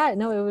 And yeah,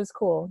 no, it was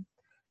cool.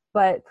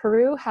 But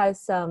Peru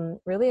has some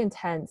really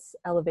intense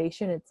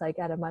elevation. It's like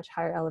at a much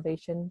higher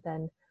elevation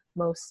than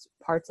most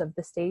parts of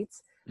the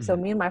states. So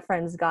Mhm. me and my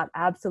friends got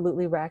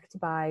absolutely wrecked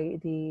by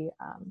the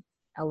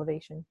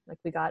elevation. Like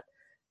we got,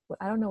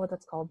 I don't know what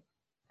that's called.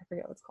 I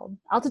forget what it's called.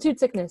 Altitude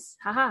sickness.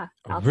 Haha.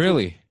 Altitude.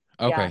 Really?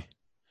 Yeah. Okay.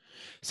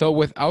 So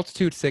with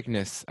altitude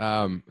sickness,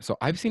 so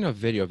I've seen a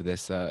video of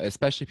this,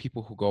 especially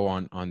people who go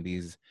on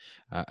these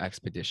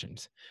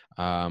expeditions.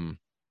 Um,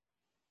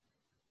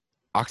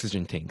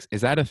 Oxygen tanks. Is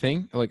that a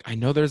thing? Like I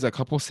know there's a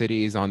couple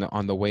cities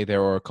on the way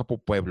there, or a couple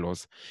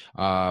pueblos,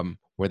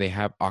 where they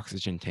have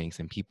oxygen tanks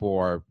and people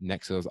are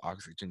next to those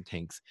oxygen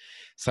tanks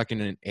sucking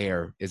in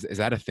air. Is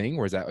that a thing,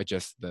 or is that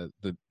just the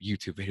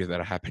YouTube video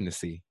that I happen to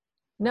see?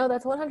 No,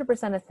 that's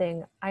 100% a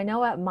thing. I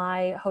know at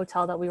my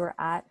hotel that we were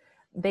at,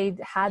 they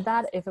had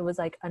that if it was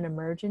like an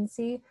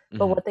emergency.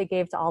 But Hmm. what they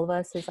gave to all of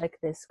us is like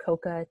this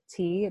coca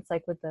tea. It's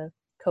like with the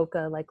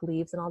coca like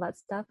leaves and all that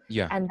stuff.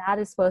 Yeah, And that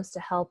is supposed to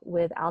help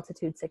with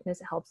altitude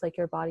sickness. It helps like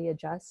your body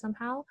adjust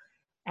somehow.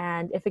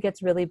 And if it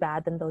gets really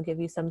bad, then they'll give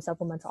you some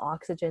supplemental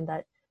oxygen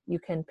that you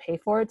can pay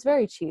for. It's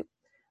very cheap.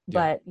 yeah.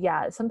 But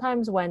yeah,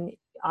 sometimes when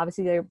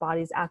obviously your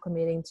body's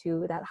acclimating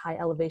to that high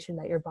elevation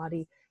that your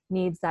body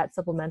needs that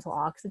supplemental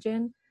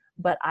oxygen,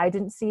 but I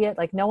didn't see it.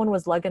 Like no one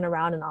was lugging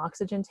around an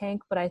oxygen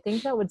tank, but I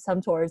think that with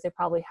some tours, they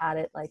probably had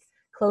it like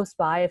close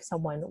by if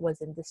someone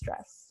was in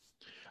distress.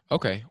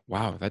 Okay.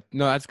 Wow.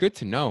 That's good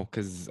to know,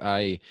 because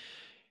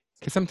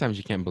sometimes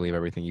you can't believe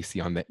everything you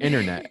see on the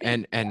internet,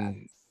 Yeah.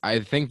 and I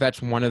think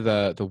that's one of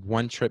the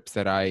one trips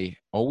that I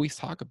always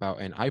talk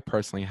about, and I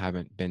personally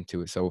haven't been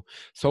to it.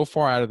 So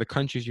far out of the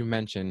countries you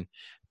mentioned,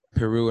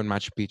 Peru and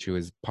Machu Picchu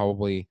is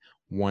probably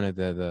one of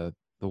the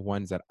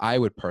ones that I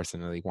would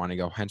personally want to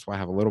go. Hence why I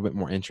have a little bit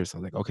more interest. I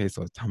was like, okay,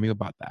 so tell me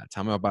about that.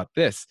 Tell me about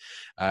this,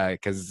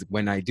 because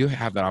when I do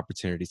have that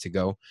opportunity to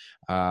go,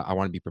 I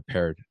want to be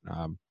prepared.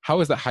 How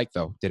was that hike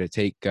though? Did it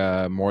take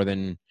more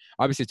than?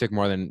 Obviously, it took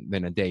more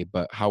than a day,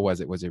 but how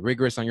was it? Was it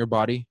rigorous on your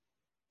body?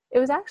 It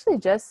was actually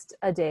just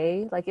a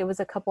day, like it was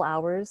a couple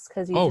hours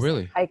because you Oh, just like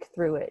really? hike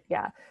through it.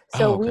 Yeah.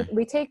 So Oh, we okay.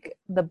 we take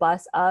the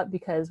bus up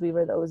because we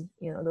were those,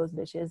 those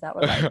bitches that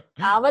were like,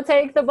 I'm gonna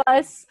take the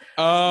bus to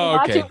Oh,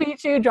 Machu okay.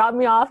 Picchu, drop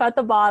me off at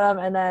the bottom,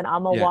 and then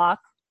I'm gonna Yeah, walk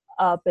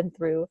up and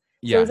through.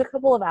 So it was yeah, a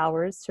couple of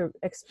hours to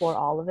explore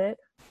all of it.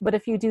 But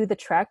if you do the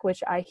trek,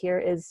 which I hear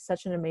is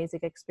such an amazing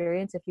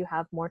experience, if you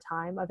have more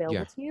time available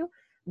yeah. to you,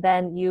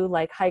 then you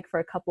like hike for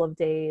a couple of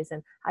days.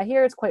 And I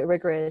hear it's quite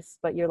rigorous,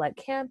 but you're like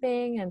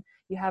camping and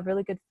you have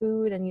really good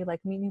food and you like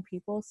meet new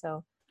people.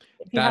 So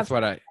if you have That's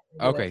what I. time, do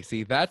it. Okay,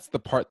 see, that's the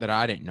part that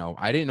I didn't know.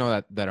 I didn't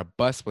know that a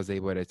bus was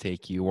able to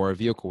take you, or a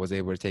vehicle was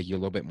able to take you a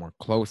little bit more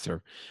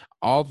closer.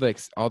 All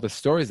the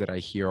stories that I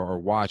hear or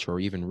watch or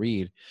even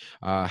read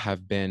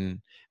have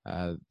been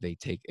they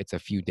take it's a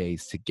few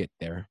days to get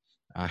there.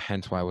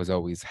 Hence why I was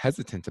always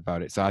hesitant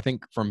about it. So I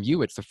think from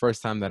you, it's the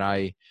first time that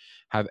I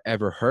have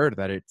ever heard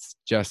that it's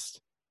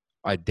just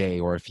a day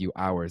or a few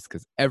hours,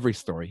 because every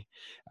story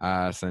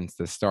since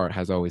the start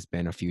has always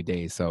been a few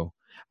days. So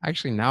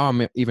actually now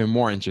I'm even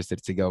more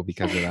interested to go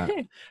because of that.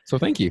 So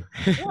thank you.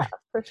 Yeah,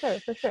 for sure,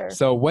 for sure.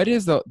 So what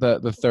is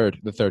the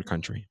third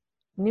country?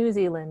 New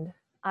Zealand.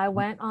 I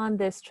went on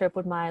this trip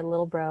with my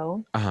little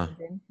bro. Uh-huh.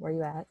 Brandon, where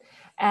you at?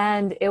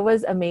 And it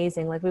was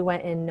amazing. Like we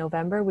went in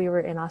November. We were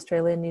in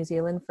Australia and New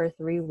Zealand for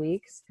 3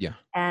 weeks. Yeah.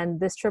 And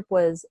this trip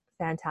was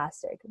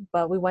fantastic.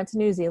 But we went to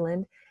New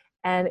Zealand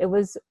and it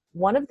was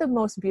one of the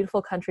most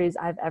beautiful countries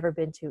I've ever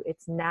been to.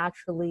 It's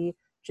naturally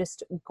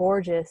just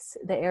gorgeous.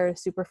 The air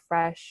is super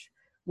fresh.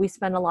 we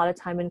spent a lot of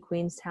time in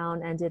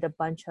Queenstown and did a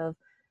bunch of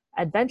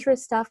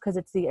adventurous stuff because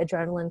it's the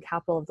adrenaline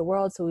capital of the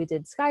world. So we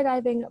did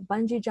skydiving,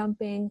 bungee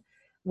jumping.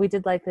 We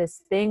did like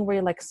this thing where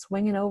you're like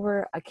swinging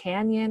over a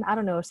canyon. I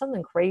don't know,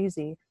 something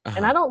crazy.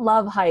 And I don't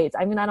love heights.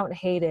 I mean, I don't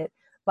hate it,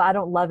 but I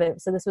don't love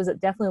it. So this was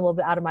definitely a little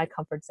bit out of my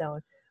comfort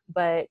zone.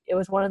 But it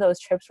was one of those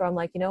trips where I'm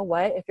like, you know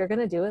what? If you're going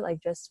to do it, like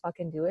just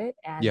fucking do it.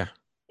 And Yeah.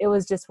 it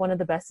was just one of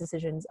the best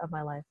decisions of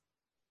my life.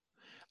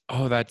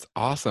 Oh, that's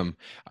awesome.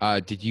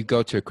 Did you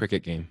go to a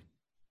cricket game?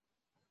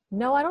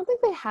 No, I don't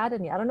think they had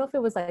any. I don't know if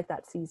it was like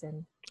that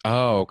season.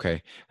 Oh,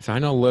 okay. So I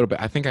know a little bit.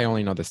 I think I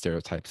only know the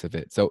stereotypes of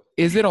it. So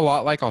is it a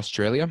lot like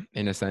Australia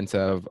in a sense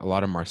of a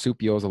lot of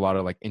marsupials, a lot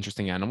of like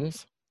interesting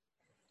animals?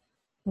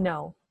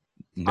 No.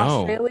 No.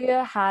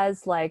 Australia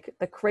has like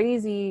the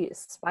crazy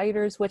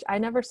spiders, which I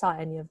never saw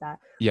any of that.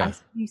 Yeah.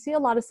 You see a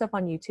lot of stuff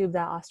on YouTube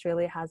that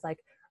Australia has like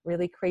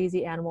really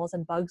crazy animals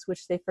and bugs,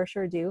 which they for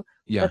sure do.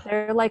 Yeah. But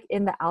they're like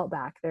in the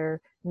outback.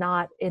 They're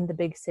not in the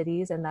big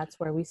cities, and that's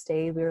where we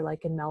stayed. We were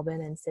like in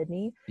Melbourne and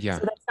Sydney. Yeah.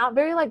 So that's not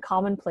very like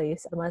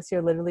commonplace unless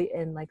you're literally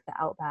in like the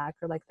outback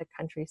or like the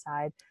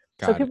countryside.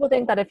 So Got it. people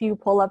think that if you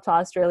pull up to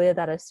Australia,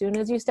 that as soon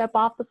as you step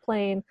off the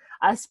plane,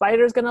 a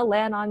spider's gonna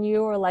land on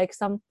you, or like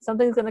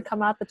something's gonna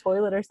come out the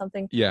toilet or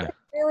something. Yeah. It's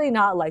really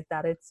not like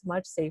that. It's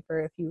much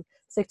safer if you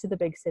stick to the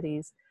big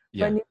cities.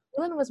 Yeah. But New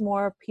Zealand was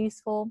more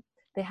peaceful.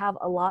 They have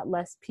a lot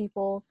less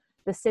people.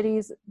 The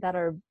cities that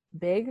are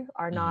big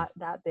are not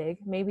that big.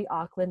 Maybe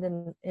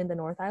Auckland in the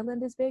North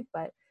Island is big,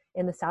 but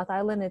in the South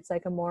Island, it's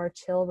like a more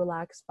chill,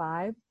 relaxed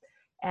vibe.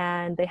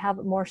 And they have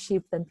more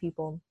sheep than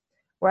people.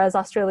 Whereas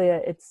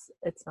Australia, it's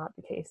not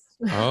the case.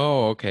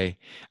 Oh, okay.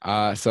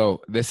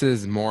 So this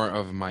is more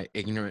of my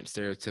ignorant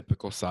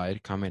stereotypical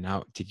side coming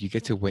out. Did you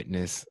get to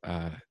witness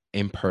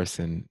in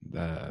person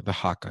the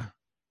haka?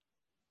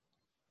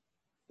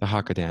 The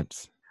haka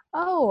dance?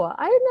 Oh,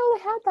 I didn't know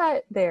they had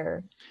that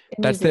there in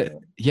New That's the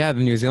Zealand.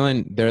 the New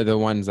Zealand, they're the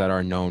ones that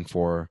are known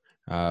for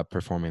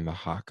performing the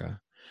haka.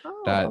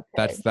 Oh,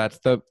 okay. That's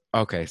the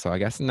okay, so I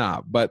guess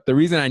not. But the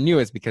reason I knew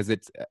is because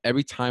it's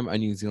every time a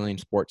New Zealand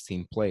sports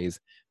team plays,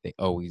 they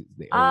always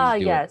do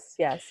it. Yes.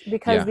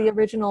 Because Yeah. the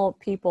original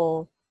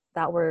people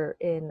that were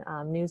in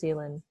New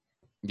Zealand,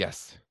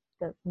 Yes.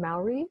 the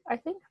Maori, I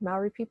think,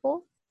 Maori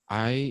people.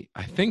 I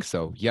think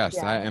so. Yes.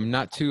 I Yeah. am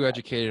not too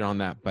educated on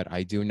that, but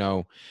I do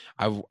know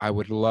I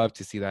would love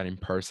to see that in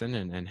person,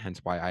 and hence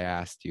why I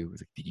asked you,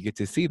 was like, did you get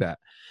to see that?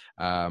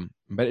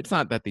 But it's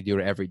not that they do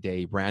it every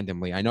day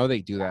randomly. I know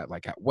they do that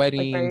like at Like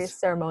very weddings.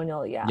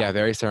 ceremonial, yeah. Yeah,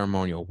 very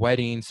ceremonial.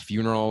 Weddings,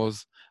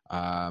 funerals,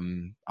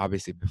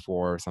 obviously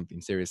before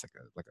something serious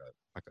like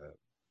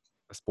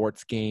a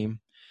sports game.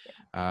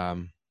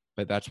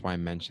 But that's why I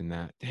mentioned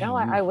that. No,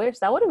 Dang, I wish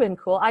that would have been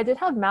cool. I did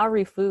have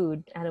Maori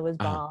food and it was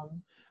uh,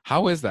 bomb.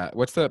 how is that?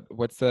 What's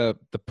the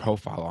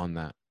profile on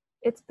that?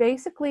 It's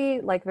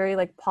basically like very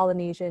like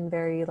Polynesian,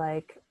 very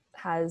like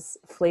has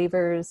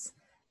flavors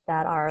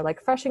that are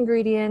like fresh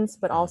ingredients,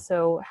 but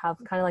also have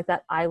kind of like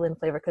that island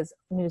flavor because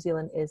New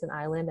Zealand is an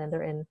island and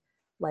they're in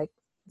like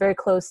very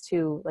close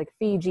to like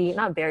Fiji,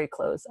 not very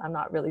close. I'm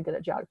not really good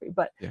at geography,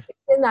 but Yeah.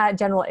 in that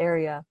general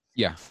area,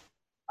 Yeah.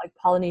 like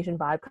Polynesian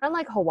vibe, kind of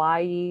like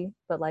Hawaii,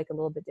 but like a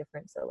little bit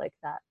different. So like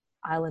that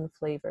island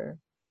flavor.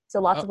 So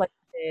lots Oh, of like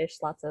fish,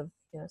 lots of,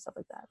 stuff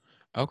like that.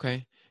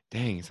 okay.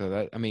 Dang. So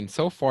that, I mean,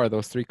 so far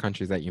those three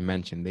countries that you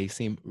mentioned, they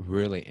seem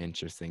really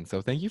interesting.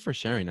 So thank you for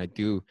sharing. I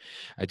do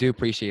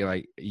appreciate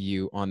like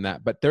you on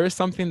that. But there is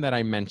something that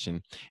I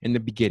mentioned in the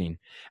beginning.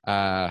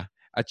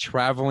 A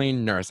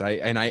traveling nurse.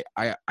 I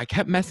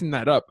kept messing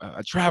that up.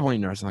 A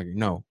traveling nurse. I'm like,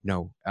 no,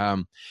 no.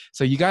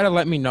 So you got to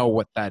let me know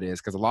what that is,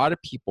 because a lot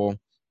of people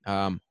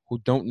who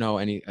don't know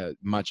any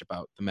much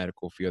about the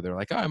medical field, they're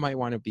like, oh, I might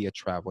want to be a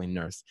traveling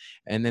nurse,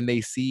 and then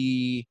they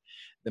see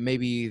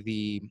maybe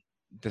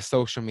the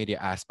social media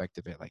aspect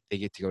of it, like they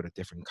get to go to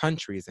different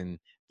countries, and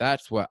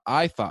that's what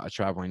I thought a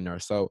traveling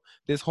nurse. So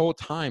this whole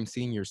time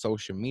seeing your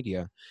social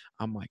media,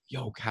 I'm like,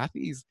 yo,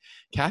 Kathy's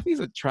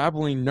a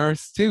traveling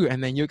nurse too.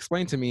 And then you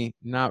explained to me,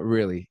 not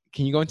really.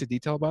 Can you go into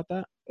detail about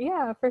that?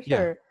 Yeah, for Yeah.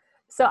 sure.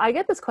 So I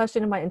get this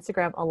question in my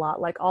Instagram a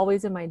lot, like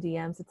always in my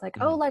DMs. It's like,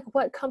 oh, like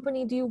what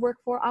company do you work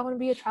for? I want to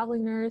be a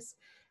traveling nurse.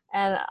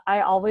 And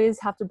I always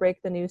have to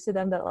break the news to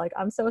them that like,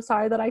 I'm so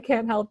sorry that I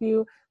can't help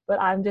you, but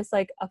I'm just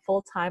like a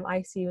full-time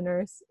ICU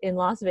nurse in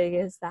Las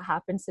Vegas that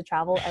happens to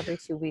travel every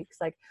 2 weeks.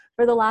 Like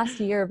for the last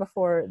year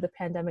before the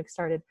pandemic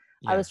started,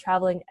 I Yeah. was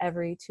traveling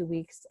every 2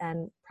 weeks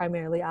and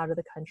primarily out of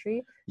the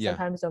country, Yeah.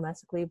 sometimes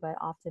domestically, but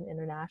often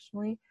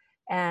internationally.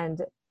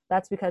 And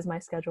that's because my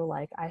schedule,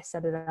 like I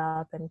set it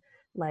up and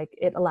like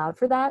it allowed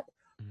for that.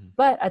 Mhm.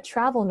 But a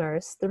travel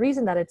nurse, the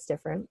reason that it's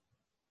different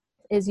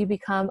is you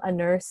become a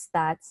nurse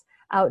that's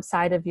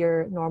outside of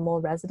your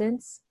normal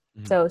residence.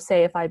 Mhm. So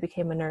say if I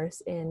became a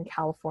nurse in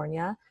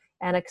California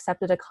and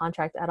accepted a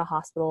contract at a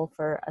hospital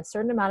for a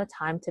certain amount of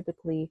time,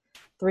 typically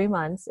 3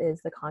 months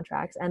is the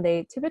contract, and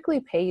they typically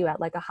pay you at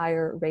like a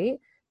higher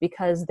rate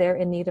because they're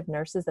in need of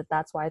nurses.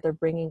 That's why they're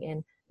bringing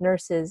in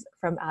nurses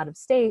from out of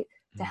state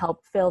to Mhm.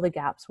 help fill the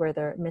gaps where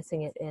they're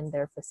missing it in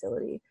their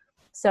facility.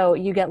 So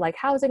you get like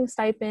housing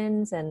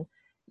stipends, and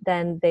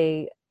then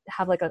they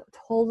have like a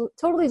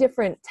totally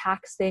different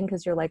tax thing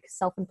because you're like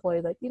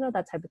self-employed, like,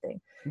 that type of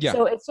thing. Yeah.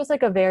 So it's just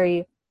like a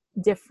very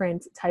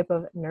different type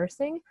of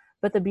nursing.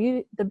 But the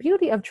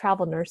beauty of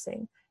travel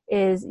nursing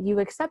is you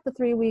accept the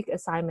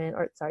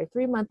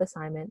 3-month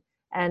assignment,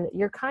 and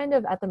you're kind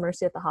of at the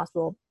mercy of the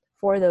hospital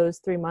for those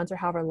 3 months or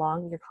however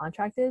long your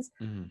contract is.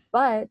 Mm-hmm.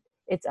 But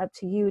it's up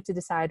to you to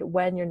decide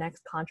when your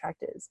next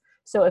contract is.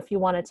 So if you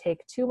want to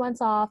take 2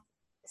 months off,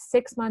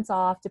 6 months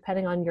off,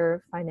 depending on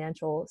your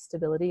financial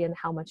stability and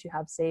how much you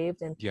have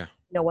saved, and Yeah.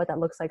 what that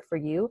looks like for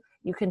you,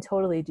 you can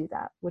totally do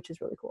that, which is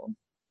really cool.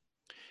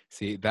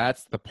 See,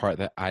 that's the part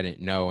that I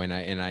didn't know, and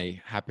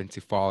I happen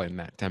to fall in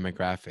that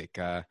demographic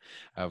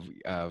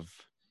of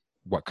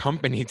what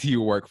company do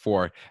you work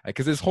for?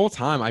 Because this whole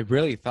time I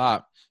really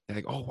thought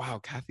like, oh wow,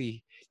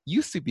 Kathy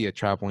used to be a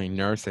traveling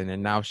nurse,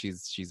 and now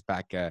she's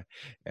back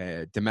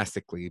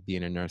domestically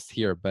being a nurse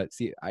here. But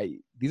see,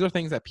 these are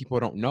things that people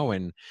don't know,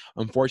 and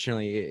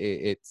unfortunately,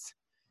 it's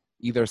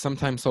either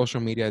sometimes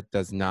social media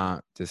does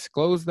not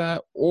disclose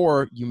that,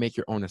 or you make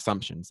your own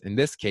assumptions. In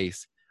this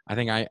case, I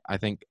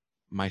think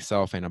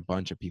myself and a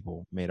bunch of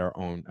people made our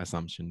own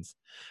assumptions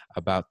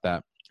about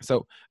that.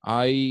 So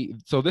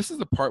this is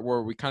the part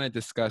where we kind of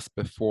discussed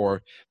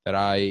before that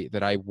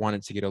I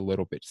wanted to get a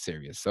little bit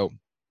serious. So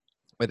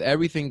with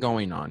everything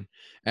going on,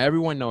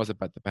 everyone knows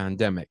about the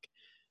pandemic.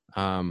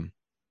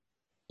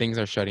 Things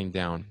are shutting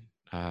down.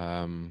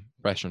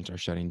 Restaurants are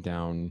shutting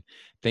down.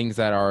 Things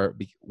that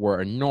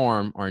were a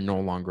norm are no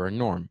longer a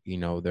norm.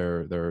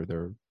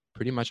 They're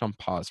pretty much on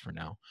pause for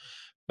now.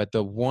 But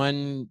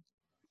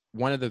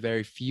one of the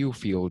very few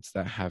fields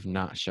that have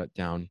not shut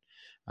down,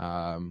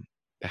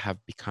 that have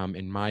become,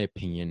 in my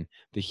opinion,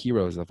 the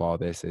heroes of all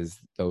this is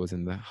those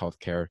in the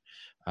healthcare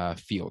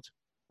field.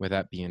 With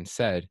that being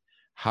said,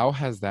 how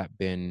has that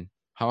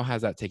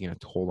taken a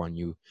toll on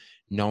you,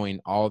 knowing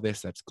all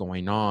this that's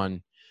going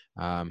on,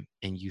 and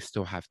you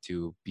still have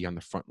to be on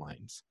the front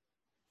lines?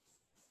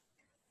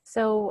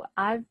 So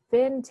I've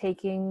been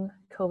taking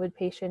COVID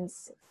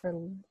patients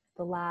for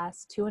the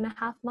last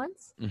 2.5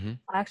 months. Mm-hmm.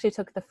 I actually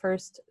took the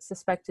first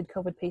suspected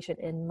COVID patient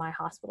in my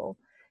hospital.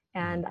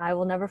 And Mm-hmm. I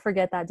will never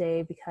forget that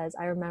day because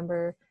I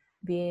remember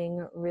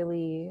being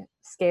really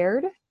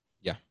scared,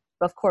 Yeah.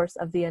 of course,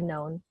 of the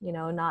unknown,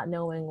 not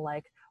knowing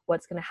like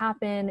what's going to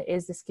happen.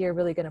 Is this gear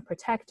really going to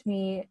protect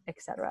me,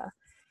 etc.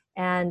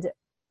 And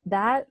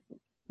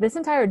this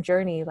entire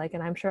journey, like,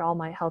 and I'm sure all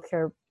my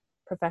healthcare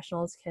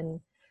professionals can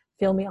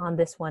feel me on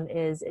this one,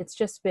 it's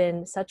just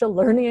been such a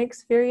learning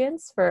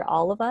experience for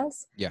all of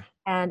us. Yeah.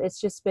 And it's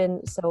just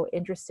been so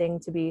interesting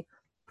to be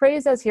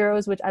praised as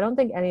heroes, which I don't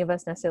think any of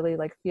us necessarily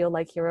like feel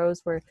like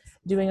heroes. We're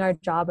doing our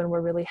job and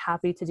we're really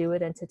happy to do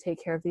it and to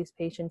take care of these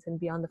patients and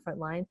be on the front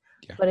line.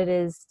 Yeah. But it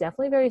is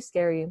definitely very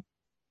scary.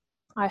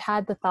 I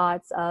had the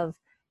thoughts of,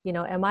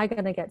 am I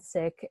going to get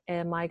sick?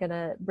 Am I going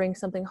to bring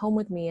something home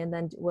with me? And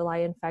then will I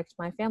infect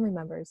my family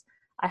members?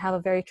 I have a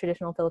very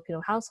traditional Filipino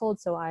household.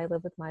 So I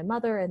live with my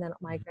mother, and then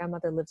my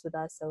grandmother lives with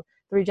us. So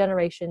 3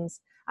 generations.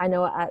 I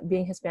know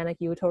being Hispanic,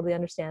 you would totally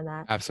understand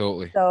that.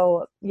 Absolutely.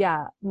 So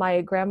yeah,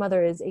 my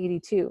grandmother is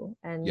 82.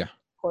 And Yeah.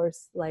 of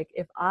course, like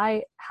if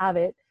I have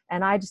it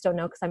and I just don't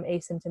know because I'm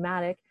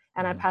asymptomatic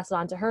and I pass it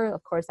on to her,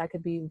 of course, that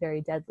could be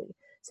very deadly.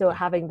 So Yeah.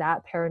 having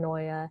that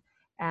paranoia,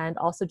 and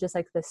also just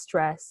like the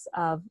stress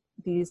of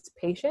these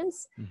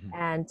patients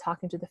and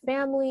talking to the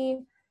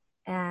family.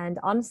 And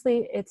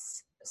honestly,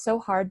 it's so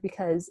hard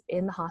because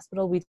in the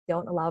hospital, we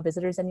don't allow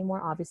visitors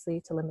anymore, obviously,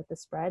 to limit the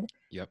spread.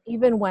 Yep.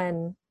 Even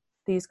when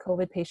these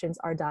COVID patients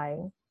are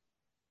dying,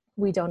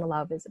 we don't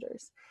allow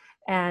visitors.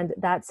 And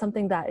that's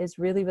something that is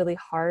really, really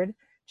hard,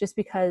 just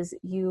because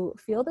you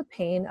feel the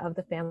pain of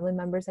the family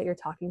members that you're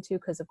talking to,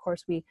 because of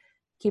course we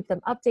keep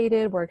them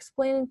updated, we're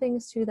explaining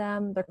things to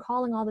them, they're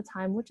calling all the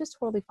time, which is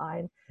totally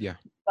fine. Yeah.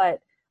 But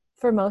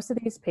for most of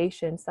these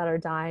patients that are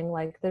dying,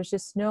 like there's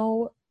just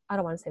no, I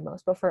don't want to say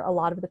most, but for a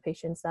lot of the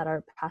patients that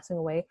are passing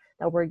away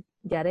that we're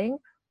getting,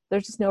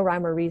 there's just no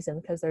rhyme or reason,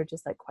 because they're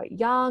just like quite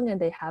young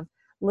and they have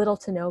little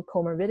to no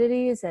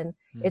comorbidities. And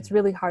it's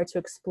really hard to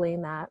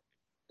explain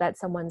that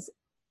someone's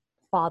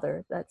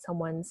father, that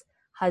someone's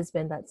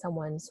husband, that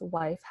someone's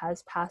wife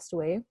has passed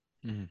away.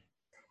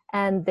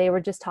 And they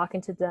were just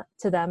talking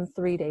to them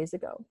 3 days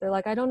ago. They're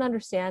like, I don't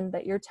understand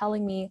that you're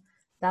telling me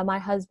that my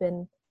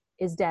husband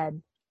is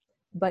dead,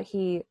 but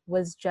he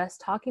was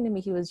just talking to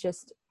me. He was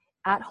just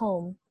at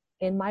home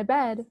in my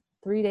bed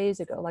 3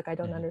 days ago. Like, I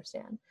don't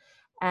understand.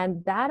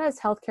 And that, as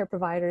healthcare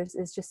providers,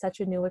 is just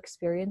such a new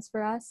experience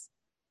for us.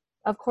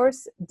 Of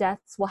course,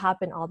 deaths will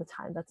happen all the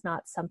time. That's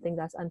not something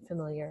that's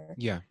unfamiliar.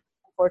 Yeah.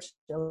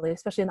 Unfortunately,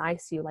 especially in the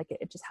ICU, like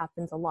it just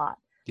happens a lot.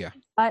 Yeah.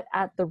 But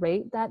at the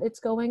rate that it's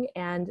going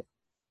and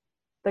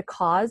the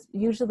cause,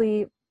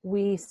 usually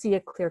we see a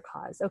clear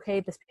cause. Okay,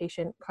 this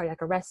patient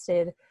cardiac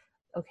arrested.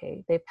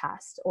 Okay, they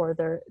passed, or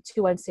they're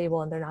too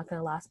unstable and they're not going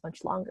to last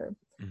much longer,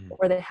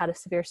 or they had a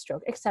severe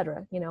stroke,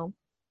 etc.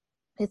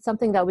 It's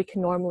something that we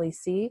can normally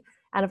see,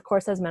 And of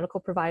course, as medical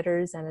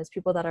providers and as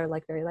people that are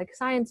like very like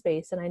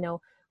science-based, and I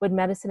know with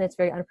medicine, it's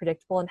very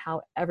unpredictable, and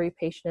how every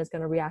patient is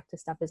going to react to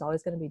stuff is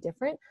always going to be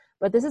different.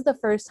 But this is the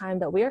first time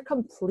that we are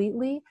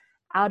completely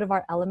out of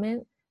our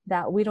element,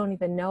 that we don't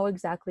even know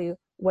exactly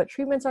what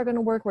treatments are going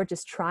to work. We're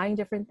just trying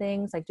different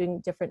things, like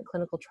doing different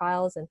clinical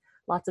trials and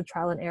lots of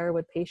trial and error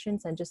with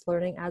patients and just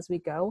learning as we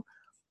go.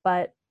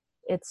 But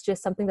it's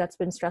just something that's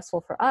been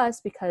stressful for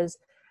us because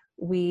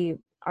we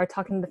are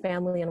talking to the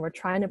family and we're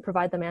trying to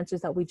provide them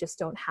answers that we just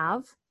don't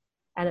have.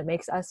 And it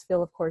makes us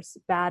feel, of course,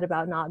 bad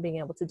about not being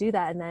able to do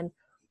that. And then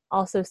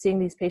also seeing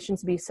these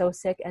patients be so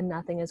sick and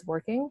nothing is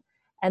working.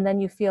 And then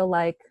you feel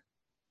like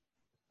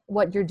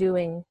what you're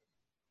doing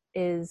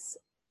is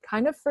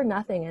kind of for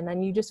nothing. And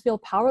then you just feel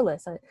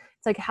powerless.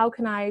 It's like, how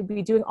can I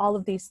be doing all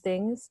of these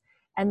things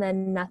and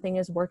then nothing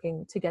is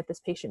working to get this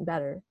patient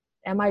better?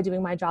 Am I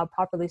doing my job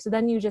properly? So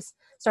then you just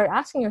start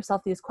asking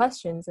yourself these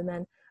questions. And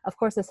then, of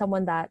course, as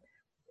someone that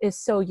is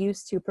so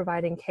used to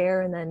providing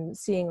care and then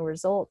seeing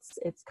results,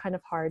 it's kind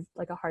of hard,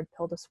 like a hard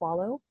pill to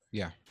swallow.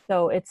 Yeah.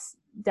 So it's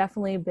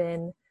definitely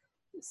been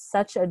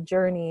such a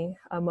journey,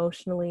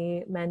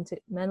 emotionally,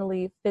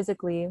 mentally,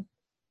 physically,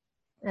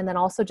 and then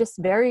also just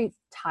very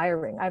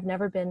tiring. I've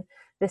never been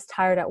this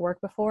tired at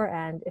work before.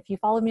 And if you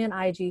follow me on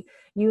IG,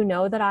 you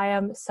know that I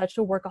am such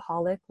a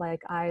workaholic.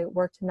 Like, I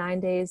worked 9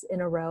 days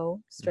in a row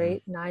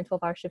straight, 9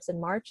 12-hour shifts in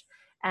March.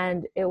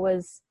 And it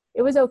was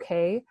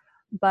okay.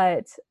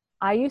 But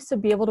I used to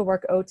be able to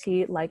work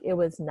OT like it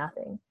was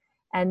nothing.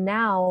 And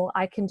now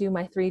I can do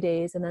my 3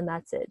 days and then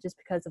that's it, just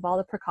because of all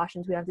the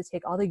precautions we have to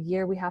take, all the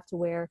gear we have to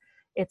wear.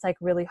 It's like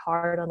really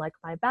hard on like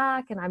my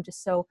back, and I'm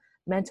just so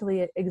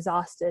mentally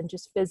exhausted and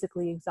just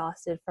physically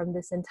exhausted from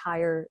this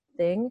entire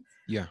thing.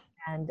 Yeah.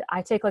 And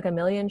I take like a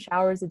million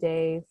showers a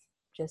day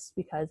just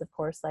because, of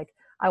course, like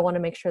I want to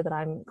make sure that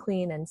I'm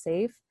clean and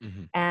safe.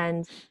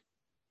 And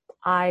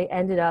I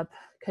ended up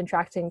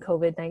contracting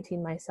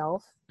COVID-19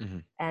 myself.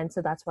 And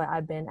so that's why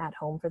I've been at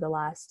home for the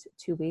last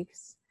 2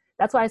 weeks.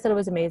 That's why I said it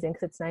was amazing,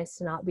 because it's nice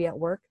to not be at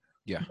work.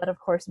 Yeah. But of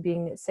course,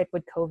 being sick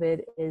with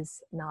COVID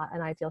is not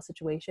an ideal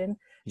situation.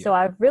 Yeah. So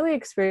I've really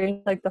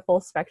experienced like the full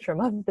spectrum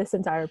of this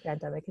entire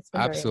pandemic. It's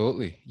been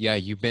Absolutely. Yeah.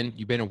 You've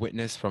been a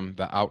witness from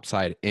the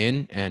outside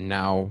in, and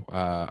now,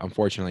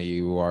 unfortunately,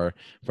 you are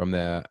from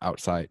the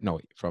outside, no,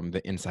 from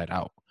the inside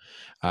out.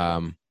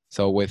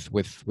 So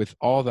with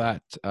all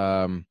that,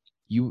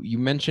 you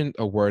mentioned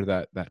a word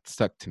that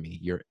stuck to me.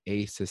 You're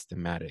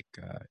asystematic.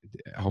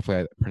 Hopefully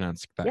I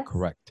pronounced that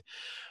correct.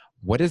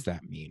 What does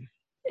that mean?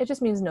 It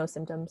just means no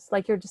symptoms.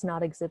 Like, you're just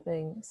not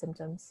exhibiting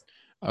symptoms.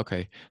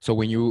 Okay. So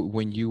when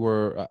you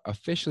were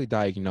officially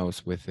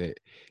diagnosed with it,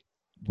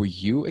 were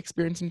you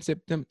experiencing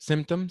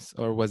symptoms,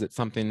 or was it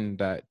something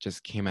that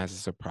just came as a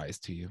surprise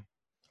to you?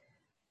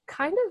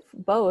 Kind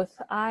of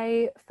both.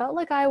 I felt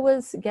like I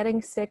was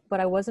getting sick, but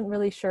I wasn't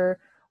really sure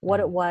what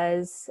it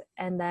was.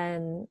 And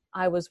then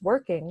I was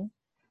working.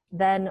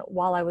 Then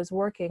while I was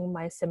working,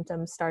 my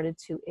symptoms started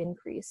to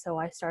increase. So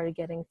I started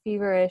getting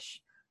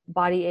feverish,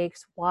 body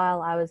aches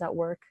while I was at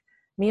work.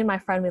 Me and my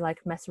friend, we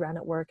like mess around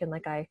at work, and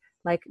like I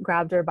like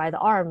grabbed her by the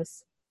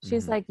arms.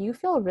 She's like, "You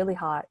feel really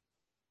hot."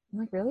 I'm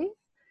like, "Really?"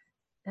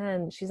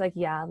 And she's like,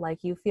 "Yeah,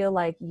 like you feel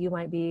like you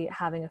might be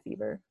having a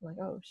fever." I'm like,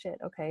 "Oh shit,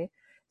 okay."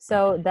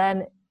 So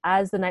then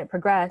as the night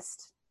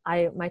progressed,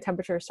 my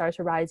temperature started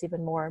to rise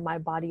even more. My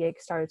body ache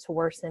started to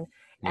worsen,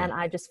 and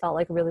I just felt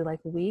like really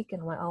like weak.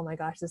 And I'm like, "Oh my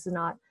gosh, this is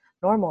not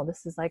normal.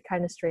 This is like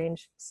kind of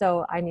strange."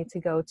 So I need to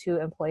go to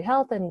employee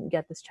health and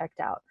get this checked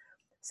out.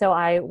 So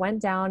I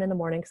went down in the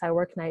morning because I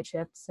work night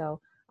shift.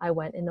 So I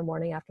went in the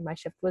morning after my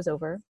shift was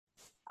over.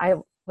 I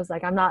was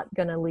like, I'm not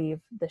going to leave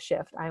the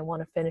shift. I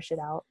want to finish it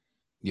out.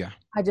 Yeah.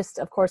 I just,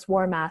 of course,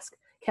 wore a mask,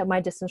 kept my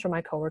distance from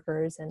my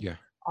coworkers and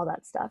all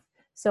that stuff.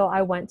 So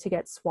I went to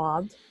get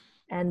swabbed.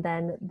 And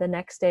then the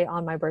next day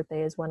on my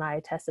birthday is when I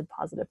tested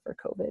positive for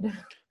COVID.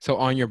 So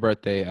on your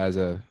birthday,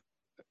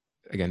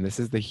 again, this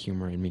is the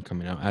humor in me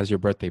coming out. As your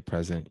birthday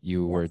present,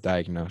 you were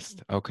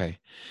diagnosed. Okay.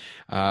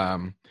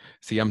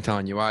 See, I'm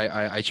telling you,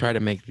 I try to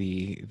make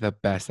the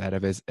best out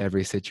of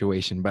every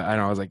situation, but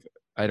I was like,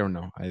 I don't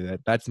know.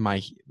 That's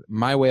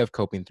my way of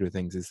coping through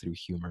things is through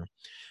humor.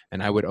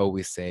 And I would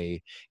always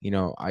say,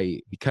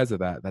 because of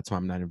that, that's why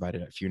I'm not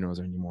invited at funerals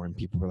anymore. And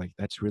people were like,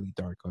 "That's really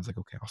dark." I was like,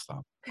 "Okay,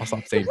 I'll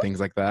stop saying things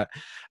like that."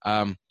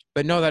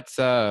 But no, that's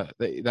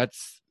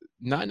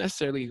not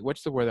necessarily,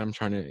 what's the word that I'm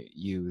trying to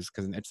use?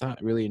 Because it's not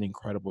really an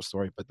incredible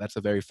story, but that's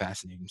a very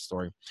fascinating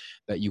story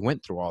that you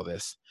went through all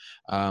this.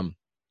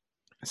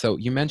 So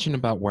you mentioned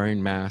about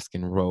wearing masks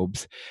and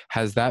robes.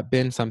 Has that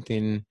been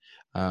something?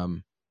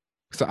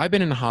 So I've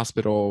been in the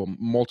hospital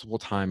multiple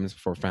times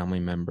for family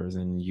members,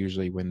 and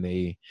usually when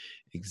they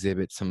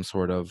exhibit some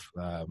sort of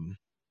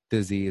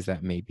disease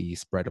that may be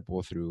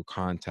spreadable through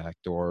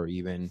contact or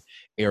even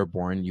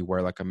airborne, you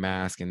wear like a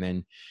mask, and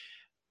then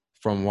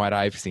from what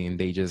I've seen,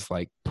 they just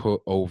like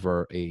put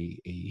over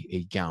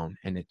a gown,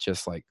 and it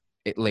just like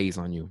it lays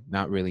on you.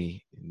 Not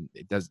really,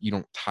 it does, you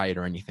don't tie it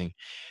or anything.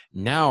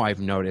 Now I've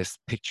noticed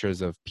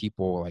pictures of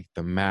people like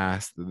the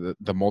mask,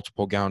 the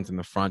multiple gowns in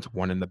the front,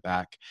 one in the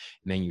back,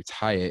 and then you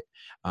tie it.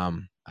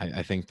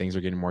 I think things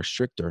are getting more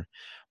stricter.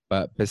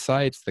 But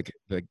besides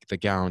the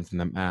gowns and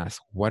the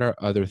mask, what are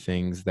other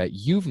things that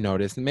you've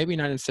noticed, and maybe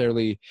not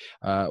necessarily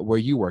where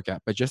you work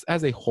at, but just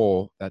as a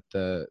whole, that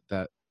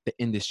the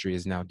industry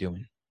is now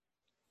doing?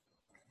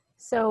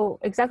 So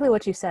exactly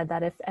what you said,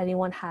 that if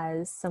anyone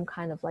has some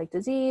kind of like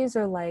disease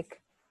or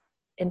like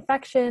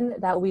infection,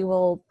 that we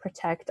will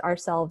protect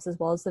ourselves as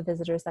well as the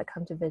visitors that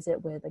come to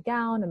visit with a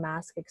gown, a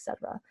mask,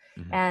 etc.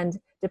 Hmm. And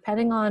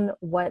depending on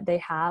what they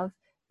have,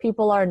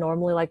 people are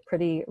normally like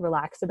pretty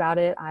relaxed about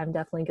it. I'm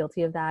definitely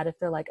guilty of that. If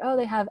they're like, oh,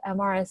 they have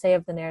MRSA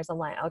of the nares, I'm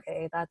like,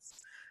 okay, that's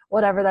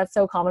whatever. That's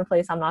so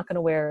commonplace. I'm not going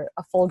to wear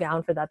a full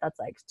gown for that. That's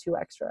like too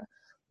extra.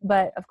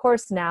 But of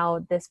course,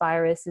 now this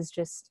virus is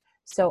just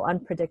so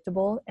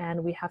unpredictable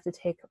and we have to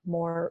take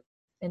more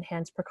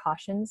enhanced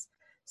precautions.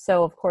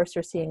 So of course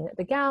you're seeing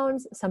the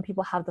gowns. Some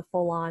people have the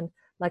full on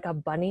like a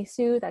bunny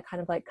suit that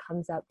kind of like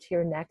comes up to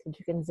your neck and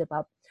you can zip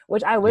up,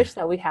 which I Yeah. wish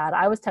that we had.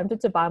 I was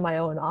tempted to buy my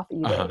own off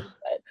eBay, Uh-huh.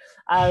 but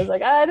I was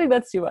like, I think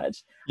that's too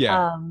much. Yeah.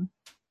 Um,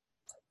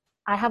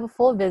 I have a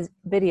full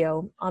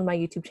video on my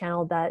YouTube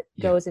channel that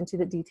Yeah. goes into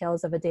the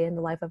details of a day in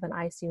the life of an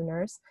ICU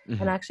nurse and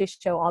Hmm. actually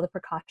show all the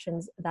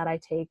precautions that I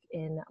take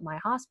in my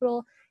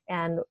hospital.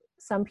 And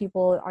some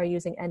people are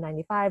using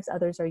N95s,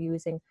 others are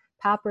using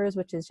PAPRs,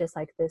 which is just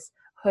like this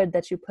hood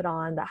that you put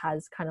on that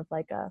has kind of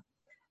like a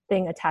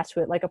thing attached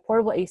to it, like a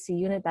portable AC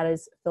unit that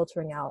is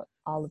filtering out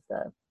all of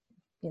the,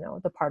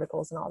 the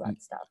particles and all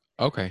that stuff.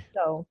 Okay.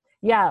 So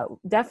yeah,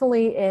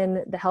 definitely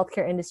in the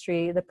healthcare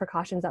industry, the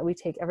precautions that we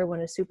take,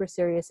 everyone is super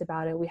serious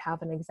about it. We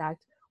have an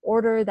exact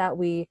order that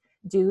we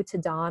do to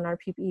don our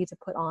PPE, to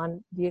put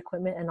on the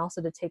equipment and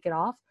also to take it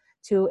off,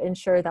 to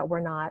ensure that we're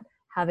not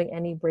having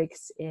any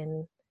breaks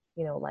in,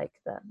 like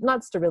the,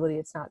 not sterility,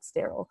 it's not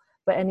sterile,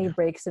 but any Yeah.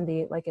 breaks in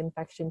the like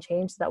infection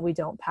chain so that we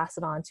don't pass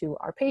it on to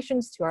our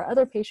patients, to our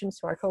other patients,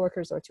 to our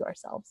coworkers, or to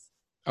ourselves.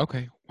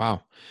 Okay.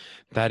 Wow.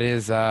 That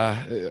is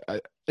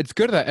it's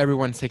good that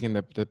everyone's taking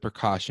the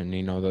precaution.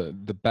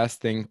 The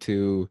best thing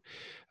to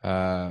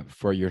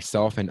for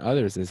yourself and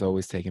others is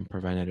always taking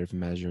preventative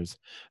measures.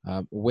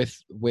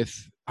 With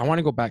I want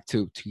to go back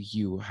to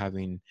you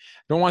having,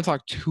 I don't want to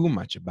talk too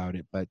much about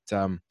it, but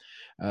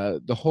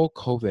the whole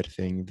COVID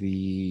thing,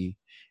 the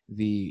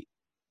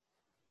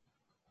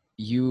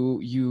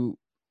you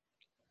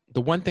the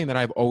one thing that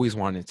I've always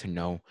wanted to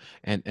know,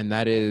 and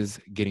that is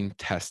getting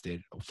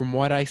tested. From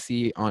what I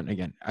see on,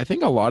 again, I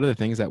think a lot of the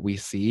things that we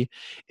see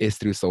is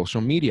through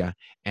social media,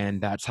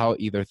 and that's how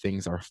either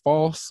things are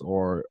false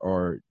or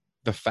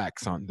the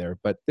facts on there.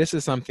 But this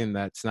is something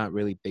that's not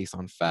really based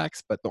on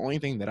facts. But the only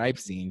thing that I've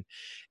seen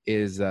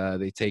is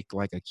they take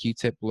like a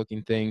Q-tip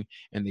looking thing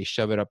and they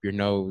shove it up your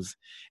nose,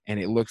 and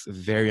it looks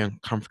very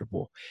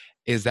uncomfortable.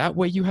 Is that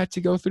what you had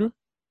to go through?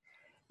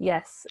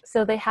 Yes.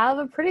 So they have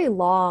a pretty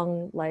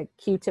long like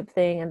Q-tip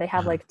thing and they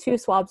have Uh-huh. like two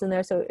swabs in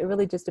there. So it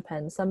really just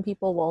depends. Some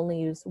people will only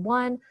use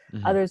one,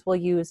 Hmm. others will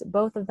use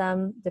both of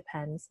them,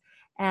 depends.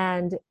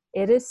 And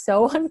it is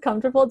so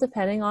uncomfortable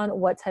depending on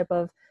what type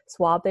of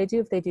swab they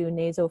do. If they do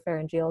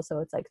nasopharyngeal, so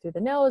it's like through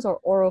the nose, or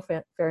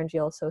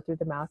oropharyngeal, so through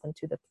the mouth and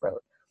to the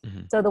throat.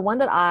 Hmm. So the one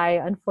that I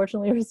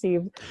unfortunately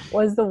received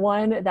was the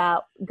one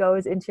that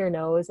goes into your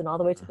nose and all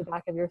the way to the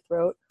back of your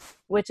throat,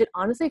 which it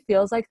honestly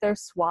feels like they're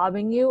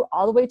swabbing you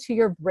all the way to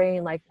your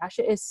brain. Like that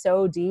shit is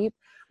so deep.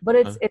 But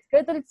Uh, it's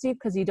good that it's deep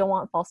because you don't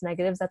want false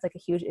negatives. That's like a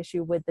huge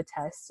issue with the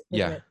test in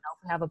yeah. itself.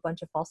 We have a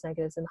bunch of false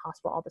negatives in the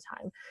hospital all the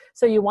time.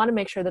 So you want to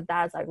make sure that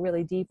that's like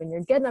really deep and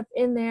you're getting up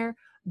in there,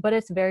 but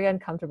it's very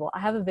uncomfortable. I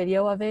have a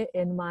video of it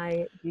in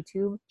my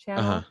YouTube Uh-huh.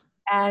 channel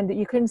and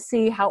you can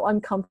see how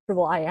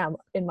uncomfortable I am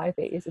in my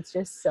face. It's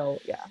just so,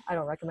 yeah, I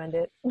don't recommend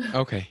it.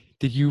 Okay.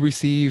 Did you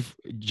receive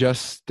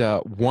just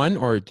one,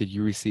 or did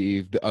you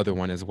receive the other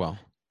one as well?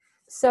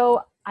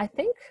 So I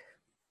think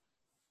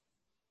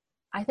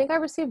I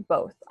received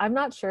both. I'm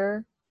not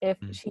sure if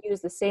Mm. she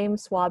used the same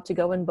swab to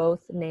go in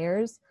both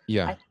nares. I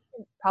Yeah. think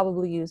she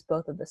probably used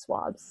both of the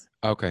swabs.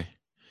 Okay.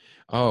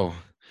 Oh,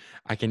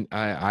 I can.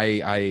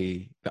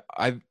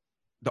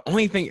 The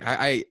only thing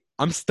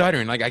I'm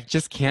stuttering. Like I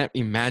just can't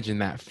imagine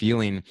that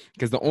feeling,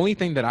 because the only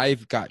thing that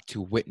I've got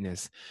to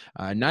witness,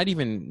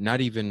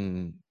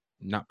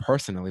 not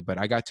personally, but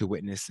I got to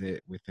witness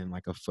it within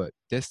like a foot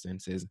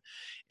distance, is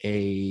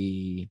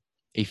a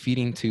a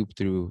feeding tube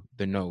through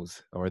the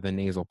nose or the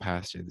nasal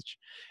passage,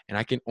 and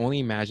I can only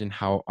imagine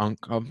how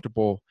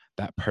uncomfortable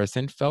that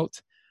person felt.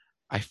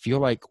 I feel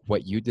like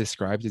what you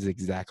described is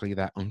exactly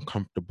that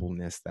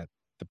uncomfortableness that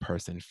the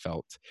person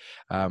felt.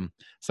 Um,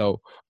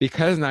 so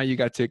because now you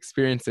got to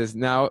experience this,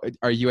 now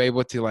are you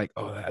able to like,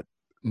 oh, that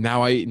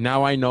now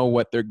I know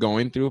what they're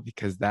going through,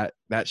 because that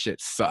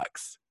shit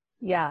sucks.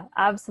 Yeah,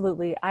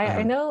 absolutely. I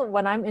Uh-huh. know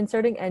when I'm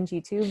inserting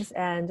NG tubes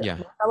and Yeah.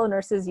 my fellow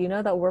nurses, you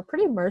know that we're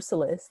pretty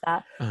merciless,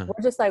 that Uh-huh.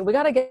 we're just like, we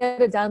got to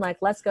get it done. Like,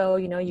 let's go.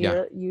 You know, Yeah.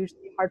 you're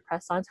usually hard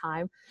pressed on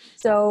time.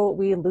 So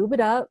we lube it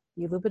up,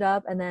 you lube it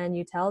up, and then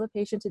you tell the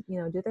patient to, you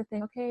know, do their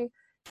thing. Okay,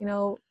 you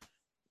know,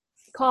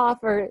 cough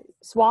or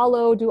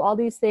swallow, do all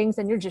these things,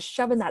 and you're just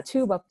shoving that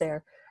tube up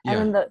there. And Yeah.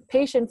 then the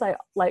patient's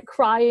like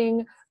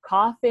crying,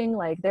 coughing,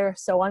 like they're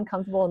so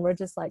uncomfortable. And we're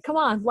just like, come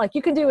on, like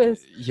you can do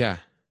this. Yeah.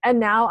 And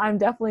now I'm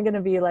definitely going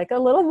to be like a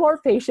little more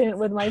patient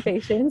with my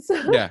patients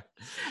Yeah.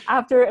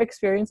 after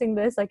experiencing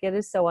this. Like it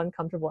is so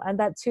uncomfortable. And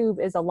that tube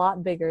is a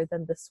lot bigger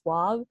than the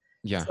swab.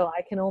 Yeah. So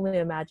I can only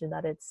imagine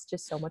that it's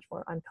just so much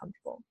more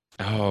uncomfortable.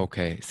 Oh,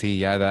 okay. See,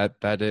 yeah,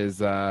 that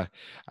is I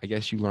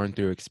guess you learn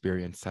through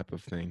experience type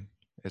of thing,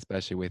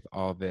 especially with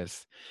all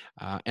this.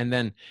 And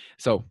then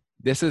so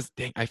this is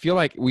dang, I feel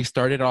like we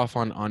started off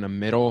on a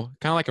middle,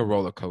 kind of like a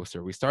roller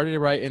coaster. We started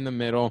right in the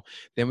middle,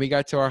 then we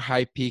got to our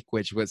high peak,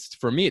 which was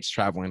for me, it's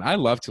traveling. I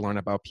love to learn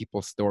about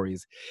people's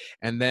stories.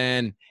 And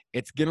then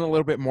it's getting a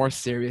little bit more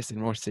serious and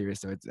more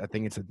serious. So I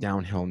think it's a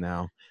downhill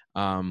now.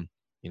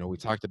 We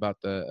talked about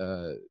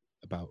the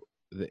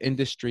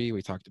industry,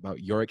 we talked about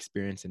your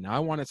experience, and now I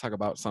want to talk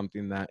about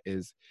something that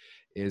is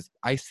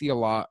I see a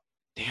lot.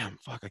 Damn,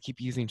 fuck, I keep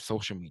using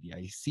social media.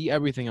 I see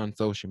everything on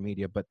social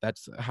media, but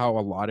that's how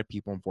a lot of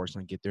people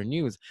unfortunately get their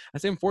news. I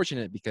say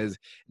unfortunate because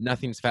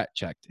nothing's fact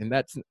checked, and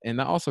that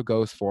also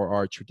goes for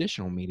our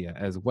traditional media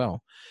as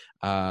well.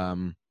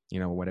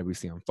 Whatever we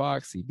see on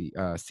Fox,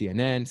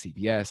 CNN,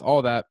 CBS,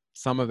 all that,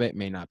 some of it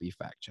may not be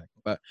fact checked,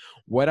 but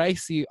what I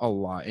see a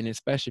lot, and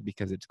especially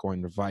because it's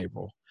going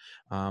viral,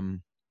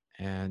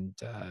 and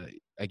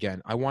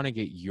again, I want to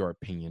get your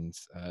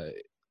opinions.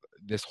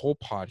 This whole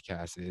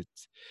podcast is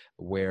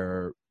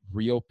where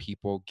real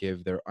people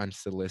give their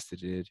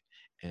unsolicited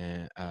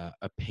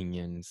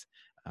opinions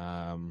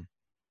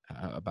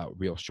about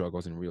real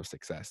struggles and real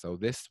success. So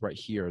this right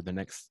here, the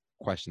next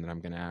question that I'm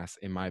going to ask,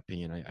 in my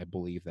opinion, I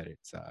believe that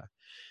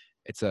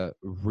it's a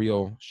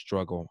real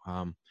struggle.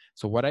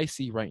 So what I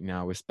see right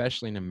now,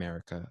 especially in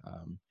America,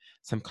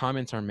 some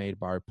comments are made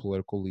by our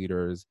political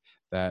leaders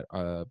that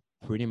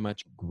pretty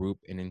much group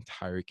an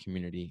entire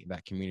community,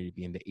 that community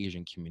being the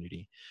Asian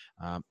community,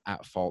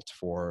 at fault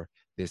for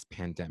this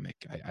pandemic.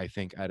 I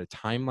think at a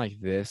time like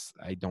this,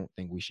 I don't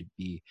think we should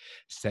be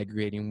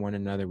segregating one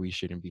another. We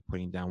shouldn't be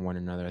putting down one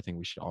another. I think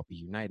we should all be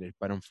united.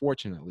 But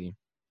unfortunately,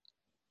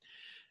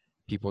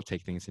 people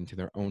take things into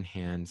their own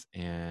hands,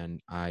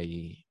 and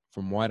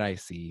from what I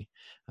see,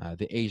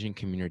 the Asian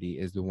community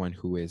is the one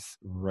who is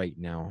right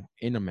now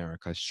in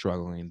America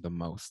struggling the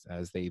most,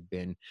 as they've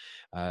been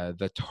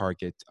the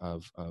target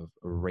of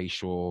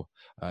racial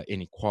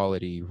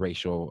inequality,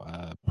 racial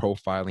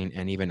profiling,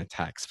 and even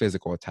attacks,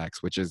 physical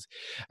attacks, which is,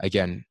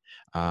 again,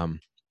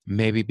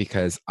 maybe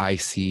because I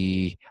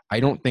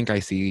don't think I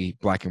see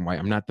black and white.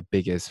 I'm not the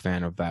biggest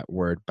fan of that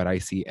word, but I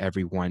see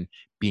everyone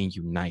being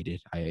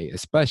united,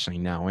 especially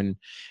now.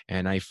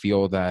 And I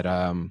feel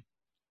that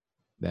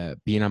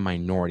being a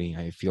minority,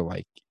 I feel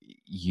like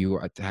you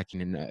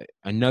attacking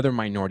another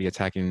minority,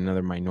 attacking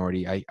another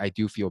minority, I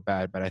do feel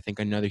bad, but I think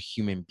another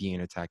human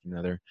being attacking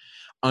another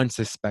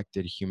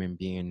unsuspected human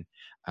being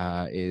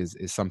is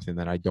something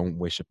that I don't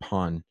wish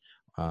upon.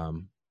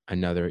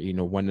 Another,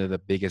 one of the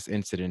biggest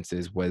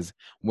incidences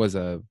was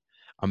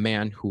a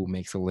man who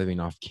makes a living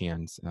off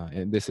cans,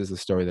 and this is a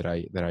story that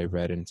I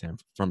read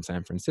from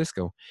San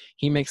Francisco.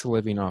 He makes a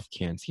living off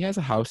cans. He has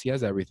a house, he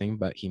has everything,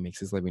 but he makes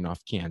his living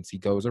off cans. He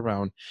goes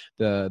around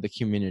the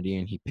community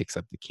and he picks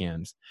up the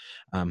cans.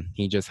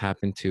 He just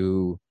happened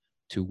to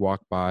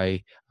walk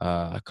by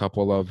a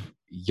couple of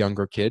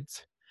younger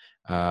kids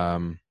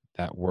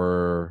that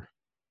were,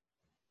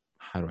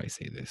 how do I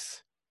say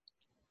this?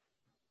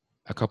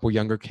 A couple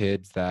younger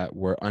kids that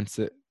were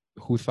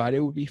who thought it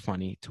would be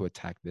funny to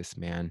attack this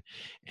man.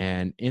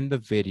 And in the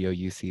video,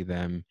 you see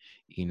them,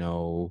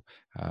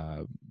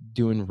 uh,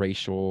 doing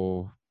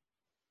racial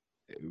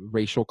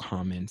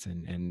comments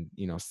and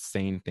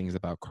saying things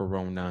about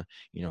corona,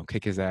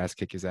 kick his ass,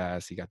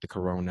 he got the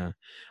corona.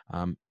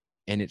 And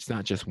it's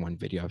not just one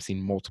video. I've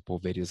seen multiple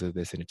videos of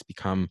this, and it's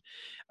become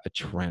a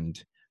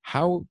trend.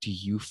 How do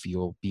you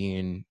feel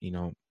being,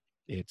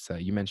 it's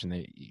you mentioned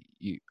that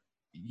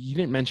you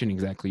didn't mention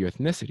exactly your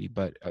ethnicity,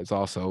 but it's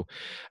also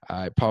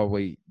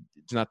probably,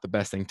 it's not the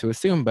best thing to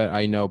assume, but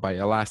I know by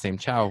your last name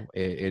Chow,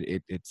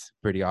 it's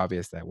pretty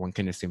obvious that one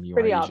can assume you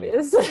are Pretty Asian.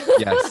 obvious.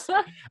 Yes.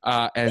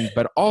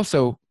 But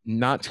also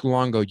not too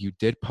long ago, you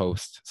did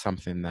post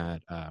something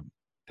that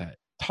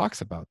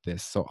talks about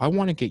this. So I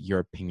want to get your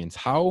opinions.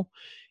 How,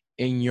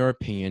 in your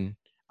opinion,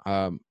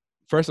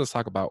 first let's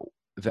talk about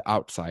the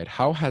outside.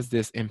 How has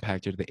this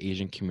impacted the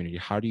Asian community?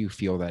 How do you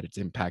feel that it's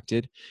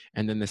impacted?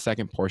 And then the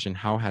second portion,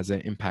 how has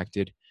it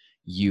impacted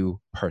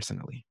you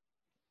personally?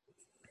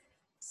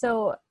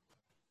 So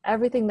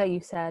everything that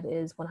you said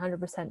is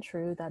 100%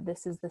 true, that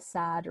this is the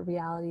sad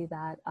reality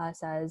that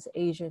us as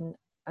Asian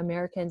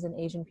Americans and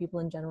Asian people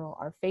in general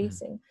are Mhm.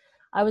 facing.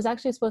 I was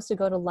actually supposed to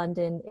go to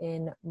London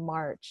in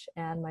March,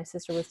 and my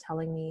sister was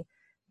telling me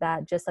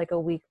that just like a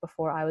week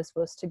before I was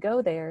supposed to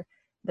go there,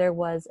 there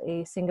was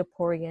a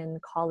Singaporean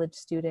college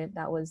student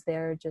that was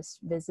there just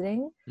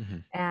visiting,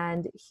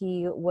 and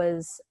he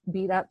was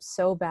beat up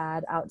so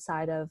bad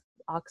outside of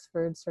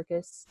Oxford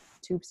Circus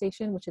tube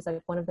station, which is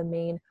like one of the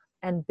main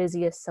and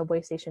busiest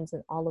subway stations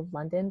in all of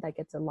London that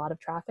gets a lot of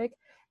traffic.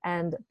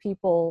 And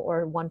people,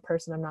 or one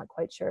person, I'm not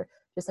quite sure,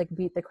 just like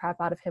beat the crap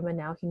out of him, and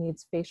now he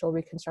needs facial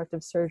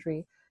reconstructive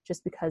surgery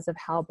just because of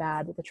how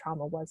bad the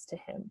trauma was to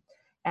him.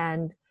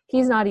 And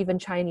he's not even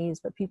Chinese,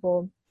 but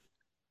people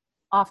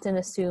often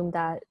assume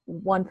that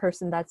one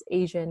person that's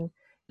Asian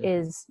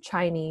is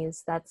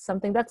Chinese. That's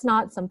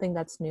not something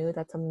that's new.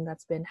 That's something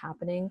that's been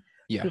happening.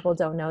 Yeah. People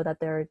don't know that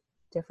there are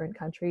different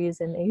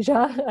countries in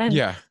Asia and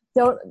Yeah.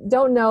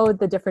 don't know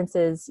the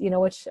differences,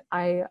 which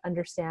I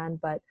understand.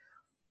 But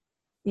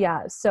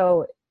yeah,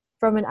 so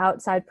from an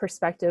outside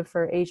perspective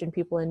for Asian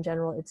people in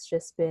general, it's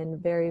just been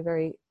very,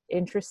 very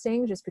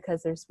interesting, just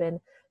because there's been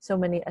so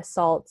many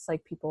assaults,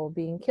 like people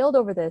being killed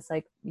over this.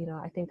 Like,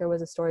 I think there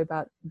was a story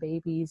about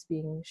babies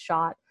being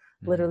shot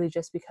literally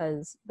just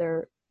because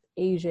they're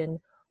Asian.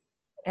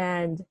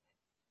 And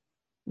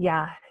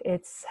yeah,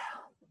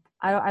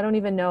 I don't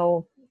even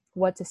know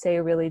what to say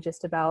really,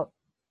 just about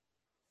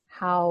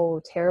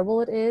how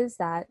terrible it is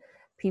that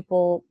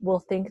people will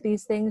think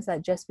these things,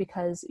 that just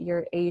because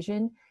you're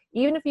Asian,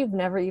 even if you've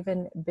never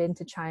even been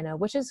to China,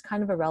 which is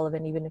kind of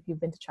irrelevant, even if you've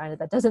been to China,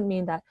 that doesn't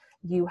mean that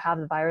you have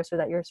the virus or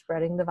that you're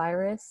spreading the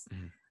virus.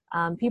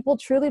 People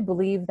truly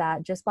believe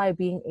that just by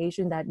being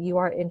Asian, that you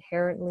are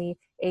inherently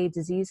a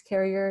disease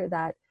carrier,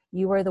 that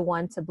you are the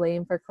one to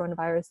blame for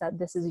coronavirus, that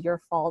this is your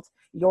fault,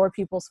 your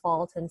people's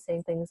fault, and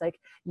saying things like,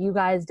 you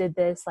guys did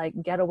this, like,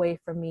 get away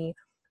from me.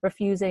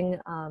 Refusing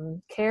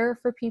care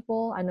for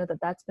people. I know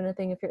that that's been a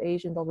thing. If you're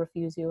Asian, they'll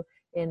refuse you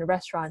in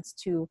restaurants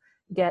to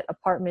get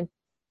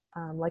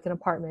like an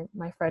apartment.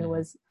 My friend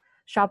was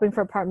shopping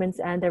for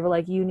apartments, and they were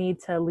like, you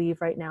need to leave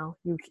right now.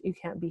 You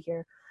can't be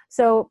here.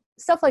 So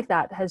stuff like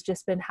that has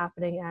just been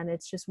happening. And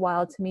it's just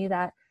wild to me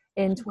that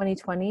in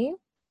 2020,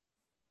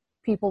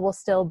 people will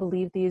still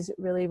believe these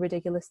really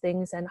ridiculous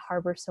things and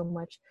harbor so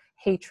much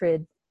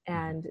hatred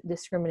and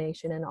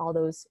discrimination and all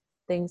those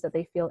things that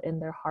they feel in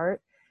their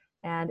heart.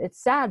 And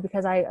it's sad,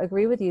 because I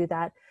agree with you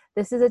that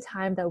this is a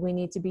time that we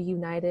need to be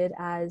united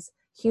as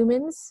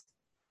humans,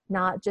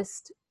 not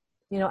just,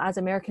 as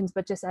Americans,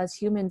 but just as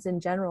humans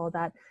in general,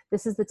 that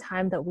this is the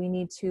time that we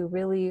need to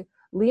really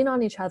lean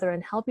on each other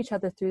and help each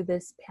other through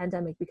this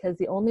pandemic, because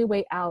the only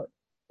way out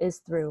is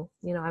through.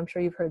 I'm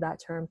sure you've heard that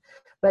term,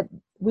 but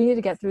we need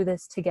to get through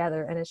this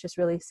together. And it's just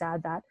really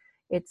sad that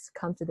it's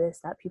come to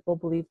this, that people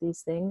believe these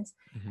things.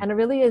 And it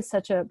really is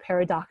such a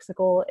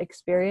paradoxical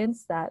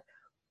experience that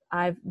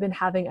I've been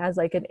having as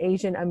like an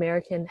Asian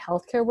American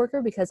healthcare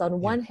worker, because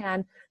on one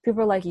hand,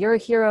 people are like, you're a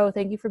hero.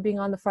 Thank you for being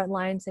on the front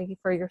lines. Thank you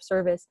for your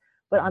service.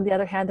 But on the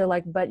other hand, they're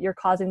like, but you're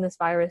causing this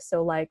virus.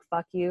 So like,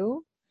 fuck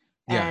you.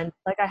 And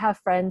like, I have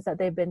friends that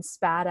they've been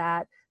spat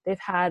at. They've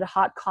had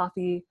hot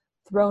coffee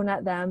thrown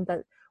at them.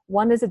 That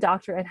one is a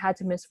doctor and had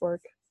to miss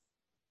work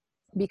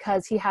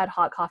because he had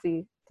hot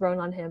coffee thrown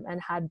on him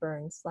and had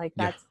burns. Like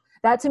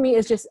that to me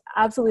is just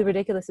absolutely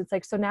ridiculous. It's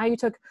like, so now you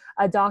took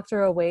a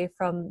doctor away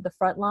from the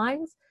front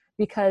lines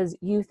because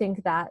you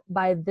think that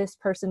by this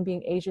person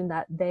being Asian,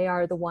 that they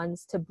are the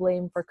ones to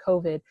blame for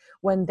COVID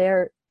when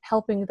they're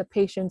helping the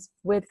patients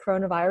with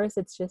coronavirus.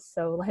 It's just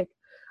so like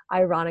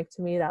ironic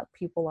to me that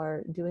people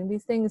are doing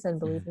these things and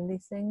believing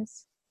these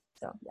things.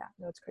 So yeah,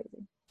 no, it's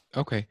crazy.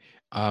 Okay.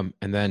 And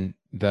then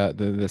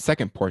the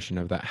second portion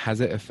of that,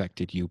 has it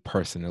affected you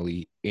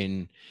personally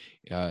in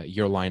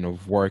your line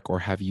of work, or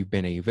have you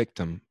been a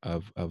victim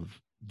of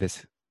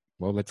this,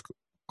 well, let's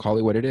call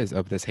it what it is,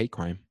 of this hate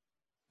crime?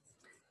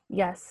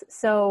 Yes.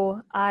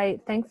 So I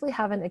thankfully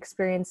haven't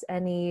experienced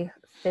any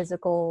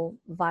physical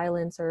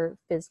violence or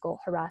physical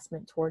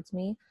harassment towards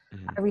me.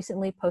 I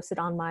recently posted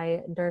on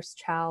my Nurse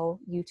Chow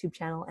YouTube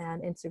channel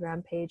and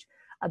Instagram page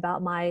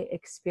about my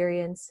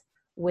experience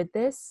with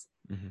this.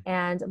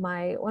 And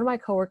one of my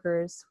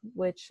coworkers,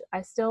 which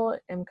I still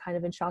am kind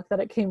of in shock that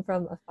it came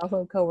from a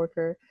fellow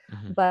coworker,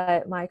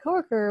 but my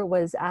coworker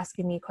was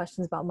asking me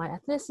questions about my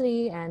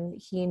ethnicity,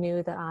 and he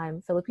knew that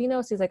I'm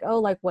Filipino. So he's like, oh,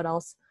 like, what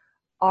else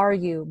are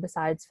you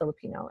besides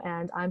Filipino?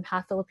 And I'm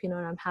half Filipino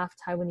and I'm half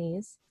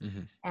Taiwanese.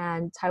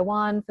 And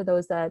Taiwan, for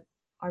those that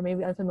are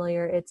maybe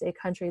unfamiliar, it's a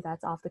country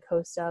that's off the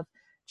coast of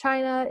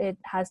China. It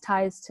has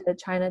ties to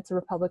China. It's a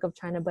Republic of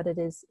China, but it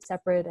is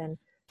separate, and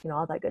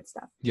all that good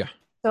stuff. Yeah.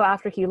 So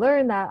after he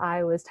learned that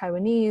I was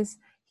Taiwanese,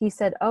 he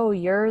said, oh,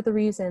 you're the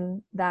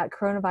reason that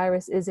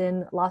coronavirus is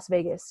in Las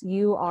Vegas.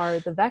 You are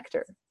the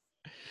vector.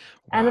 Wow.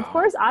 And of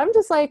course, I'm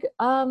just like,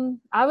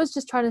 I was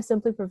just trying to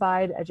simply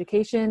provide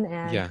education.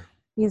 And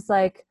he's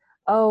like,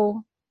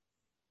 oh,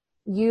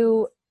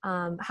 you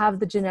have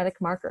the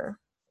genetic marker.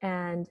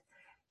 And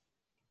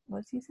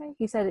what did he say?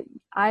 He said,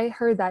 I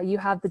heard that you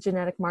have the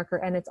genetic marker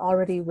and it's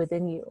already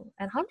within you.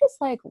 And I'm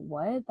just like,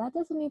 what? That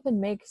doesn't even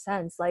make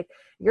sense. Like,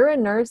 you're a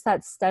nurse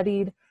that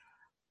studied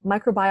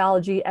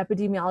microbiology,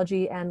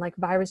 epidemiology, and like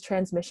virus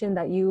transmission,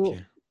 that you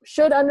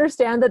should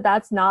understand that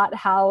that's not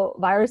how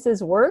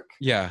viruses work.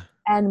 Yeah.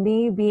 And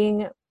me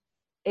being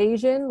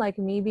Asian, like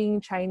me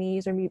being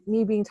Chinese or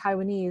me being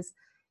Taiwanese,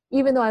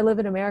 even though I live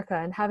in America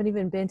and haven't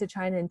even been to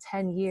China in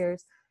 10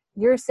 years,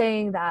 you're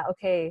saying that,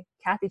 okay,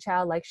 Kathy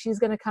Chow, like she's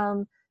going to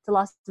come to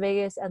Las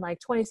Vegas and like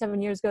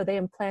 27 years ago, they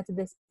implanted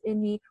this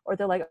in me, or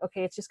they're like,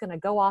 okay, it's just going to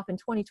go off in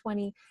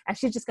 2020 and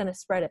she's just going to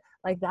spread it.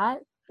 Like that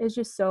is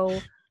just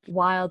so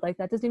wild. Like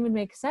that doesn't even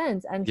make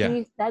sense. And Yeah.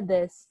 he said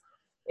this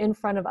in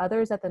front of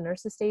others at the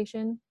nurses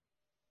station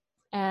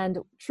and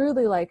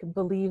truly like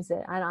believes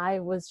it. And I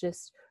was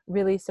just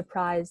really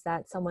surprised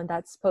that someone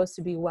that's supposed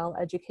to be well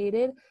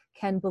educated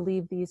can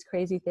believe these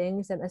crazy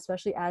things. And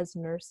especially as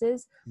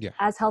nurses, Yeah.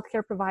 as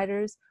healthcare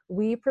providers,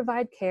 we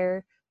provide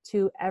care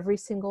to every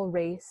single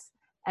race,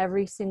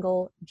 every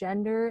single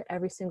gender,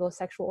 every single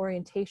sexual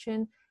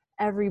orientation,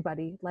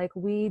 everybody. Like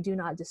we do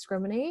not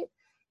discriminate.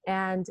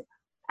 And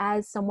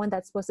as someone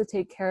that's supposed to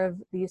take care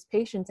of these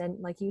patients, and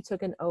like you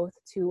took an oath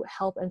to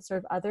help and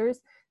serve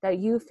others, that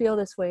you feel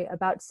this way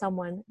about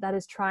someone that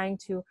is trying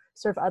to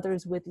serve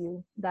others with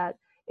you, that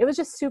it was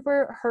just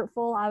super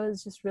hurtful. I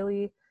was just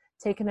really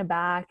taken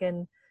aback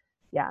and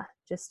yeah,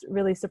 just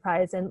really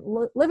surprised. And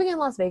living in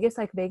Las Vegas,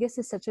 like Vegas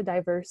is such a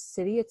diverse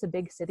city. It's a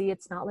big city.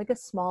 It's not like a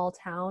small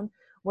town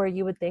where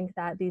you would think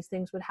that these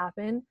things would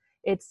happen.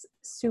 It's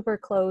super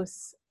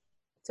close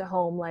to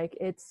home. Like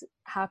it's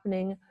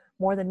happening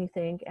more than you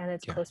think, and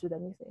it's Yeah. closer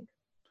than you think.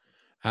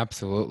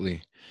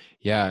 Absolutely.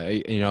 Yeah,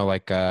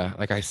 like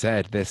I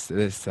said, this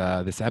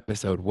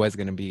episode was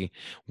going to be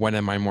one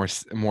of my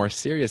more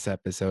serious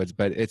episodes,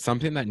 but it's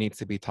something that needs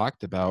to be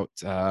talked about,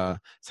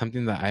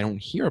 something that I don't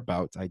hear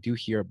about. I do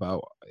hear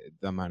about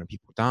the amount of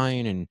people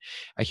dying, and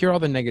I hear all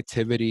the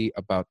negativity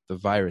about the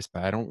virus,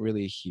 but I don't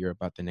really hear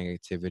about the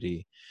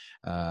negativity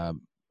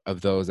of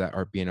those that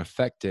are being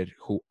affected,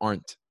 who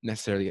aren't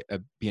necessarily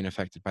being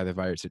affected by the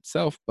virus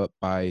itself, but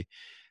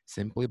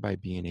simply by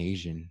being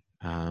Asian,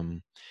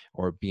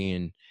 or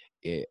being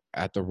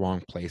at the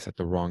wrong place at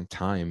the wrong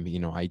time.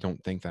 I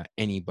don't think that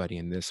anybody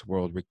in this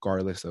world,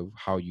 regardless of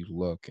how you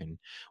look and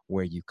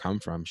where you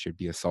come from, should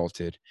be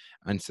assaulted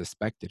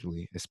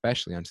unsuspectedly,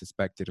 especially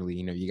unsuspectedly.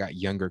 You got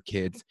younger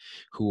kids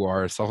who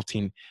are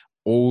assaulting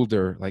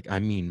older, like I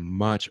mean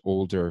much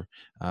older,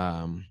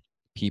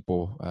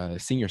 people,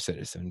 senior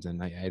citizens.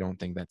 And I don't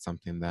think that's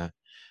something that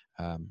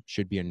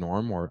should be a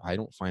norm, or I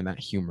don't find that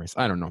humorous.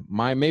 I don't know.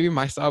 Maybe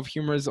my style of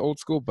humor is old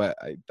school, but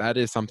that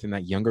is something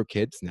that younger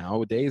kids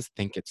nowadays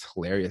think it's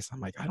hilarious. I'm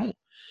like,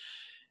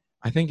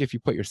 I think if you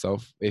put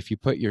yourself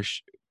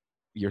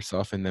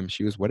in them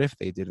shoes, what if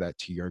they did that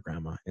to your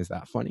grandma? Is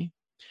that funny?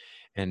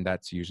 And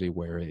that's usually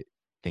where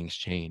things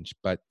change.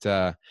 But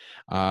I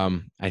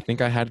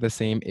think I had the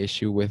same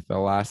issue with the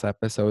last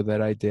episode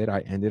that I did. I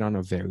ended on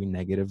a very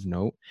negative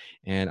note,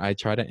 and I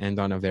try to end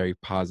on a very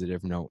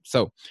positive note.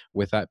 So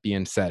with that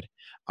being said,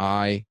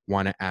 I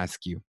want to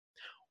ask you,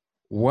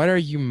 what are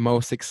you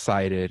most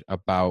excited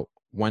about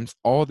once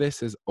all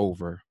this is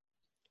over?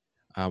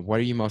 What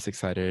are you most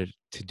excited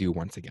to do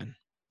once again?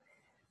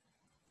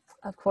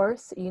 Of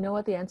course, you know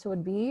what the answer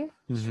would be?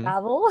 Mm-hmm.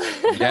 Travel.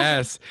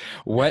 Yes.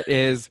 What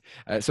is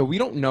so we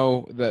don't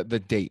know the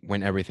date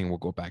when everything will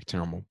go back to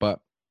normal, but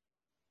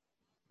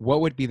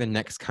what would be the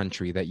next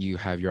country that you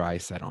have your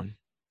eyes set on?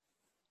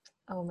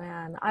 Oh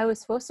man, I was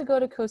supposed to go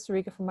to Costa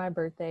Rica for my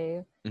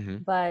birthday, Mm-hmm.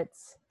 but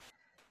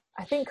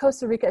I think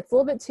Costa Rica, it's a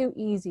little bit too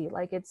easy.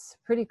 Like it's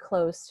pretty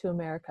close to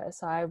America.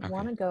 So I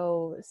want Okay. to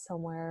go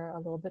somewhere a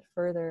little bit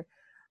further.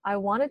 I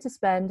wanted to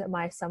spend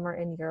my summer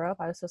in Europe.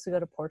 I was supposed to go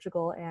to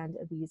Portugal and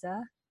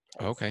Ibiza.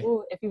 Okay.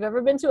 Ooh, if you've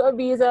ever been to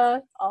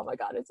Ibiza, oh my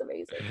God, it's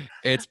amazing.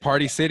 It's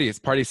Party City. It's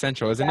Party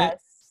Central, isn't it?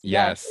 Yes, yes,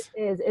 Yes.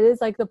 it is. It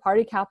is like the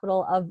party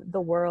capital of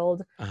the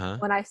world. Uh-huh.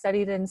 When I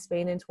studied in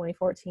Spain in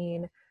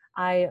 2014,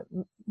 I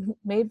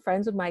made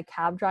friends with my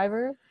cab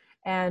driver,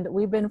 and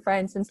we've been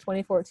friends since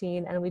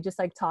 2014, and we just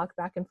like talk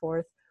back and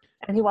forth.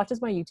 And he watches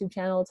my YouTube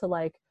channel to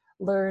like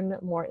learn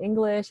more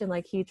English, and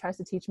like he tries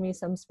to teach me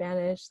some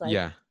Spanish. Like,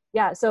 Yeah.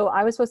 yeah, so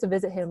I was supposed to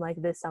visit him like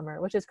this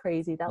summer, which is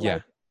crazy that Yeah.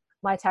 like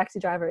my taxi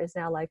driver is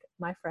now like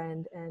my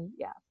friend. And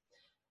yeah,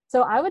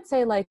 so I would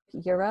say like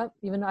Europe,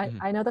 even though Mhm.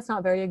 I know that's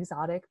not very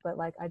exotic, but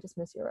like I just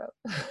miss Europe.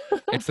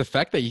 It's the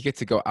fact that you get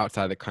to go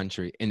outside the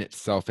country in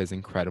itself is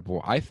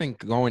incredible. I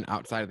think going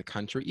outside of the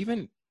country,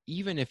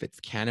 even if it's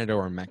Canada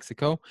or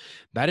Mexico,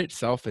 that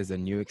itself is a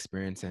new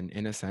experience, and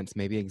in a sense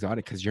maybe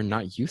exotic because you're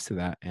not used to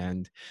that.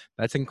 And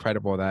that's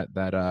incredible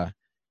that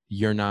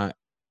you're not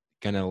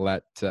gonna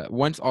let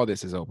once all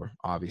this is over,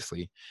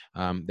 obviously,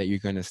 that you're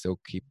gonna still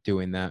keep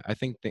doing that. I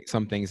think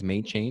some things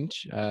may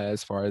change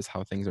as far as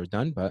how things are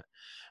done, but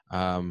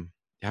I'm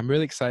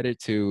really excited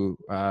to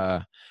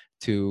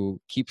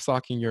keep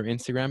stalking your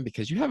Instagram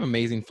because you have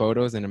amazing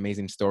photos and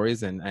amazing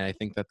stories, and I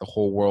think that the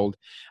whole world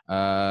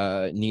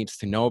needs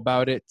to know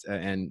about it,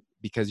 and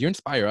because you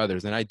inspire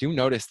others. And I do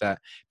notice that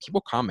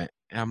people comment,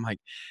 and I'm like,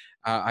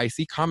 I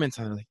see comments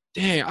and I'm like,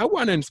 dang, I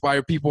want to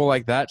inspire people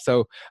like that.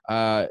 So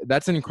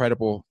that's an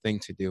incredible thing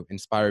to do,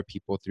 inspire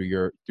people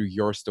through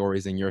your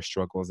stories and your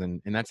struggles.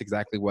 And that's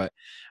exactly what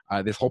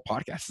this whole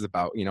podcast is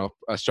about,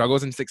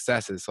 struggles and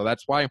successes. So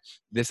that's why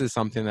this is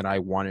something that I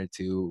wanted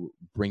to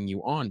bring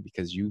you on,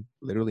 because you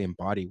literally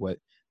embody what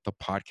the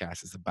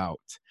podcast is about.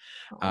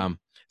 Oh.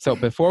 So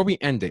before we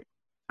end it,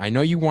 I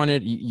know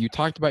you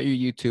talked about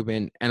your YouTube,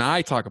 and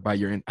I talk about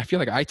I feel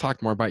like I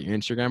talk more about your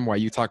Instagram while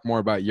you talk more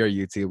about your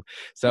YouTube.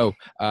 So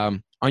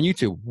on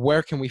YouTube,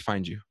 where can we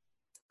find you?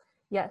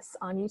 Yes,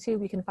 on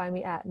YouTube, you can find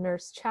me at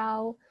Nurse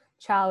Chow.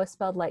 Chow is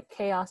spelled like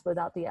chaos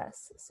without the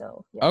S.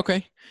 So, yeah.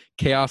 Okay.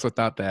 Chaos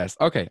without the S.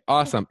 Okay.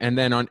 Awesome. And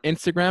then on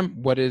Instagram,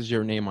 what is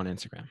your name on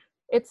Instagram?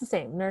 It's the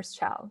same, Nurse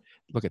Chow.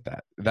 Look at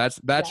that. That's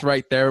Yeah.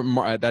 right there.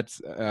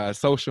 That's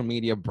social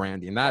media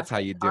branding. That's how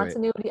you do it.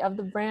 Continuity of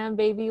the brand,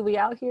 baby. We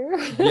out here.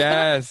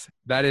 Yes,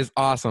 that is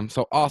awesome.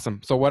 So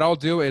awesome. So what I'll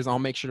do is I'll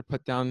make sure to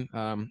put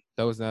down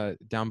those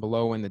down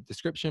below in the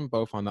description,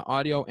 both on the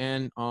audio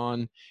and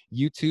on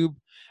YouTube.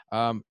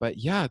 But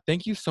yeah,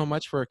 thank you so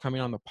much for coming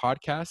on the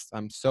podcast.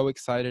 I'm so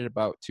excited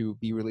to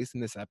be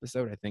releasing this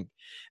episode. I think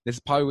this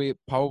is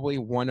probably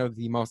one of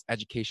the most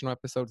educational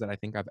episodes that I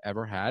think I've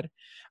ever had.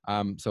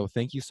 So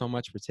thank you so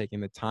much for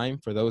taking the time.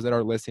 For those that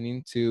are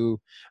listening to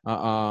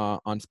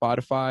on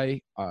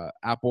Spotify,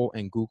 Apple,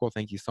 and Google,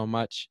 thank you so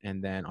much.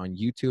 And then on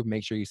YouTube,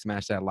 make sure you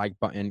smash that like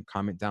button,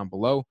 comment down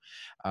below.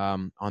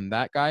 On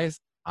that, guys,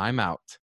 I'm out.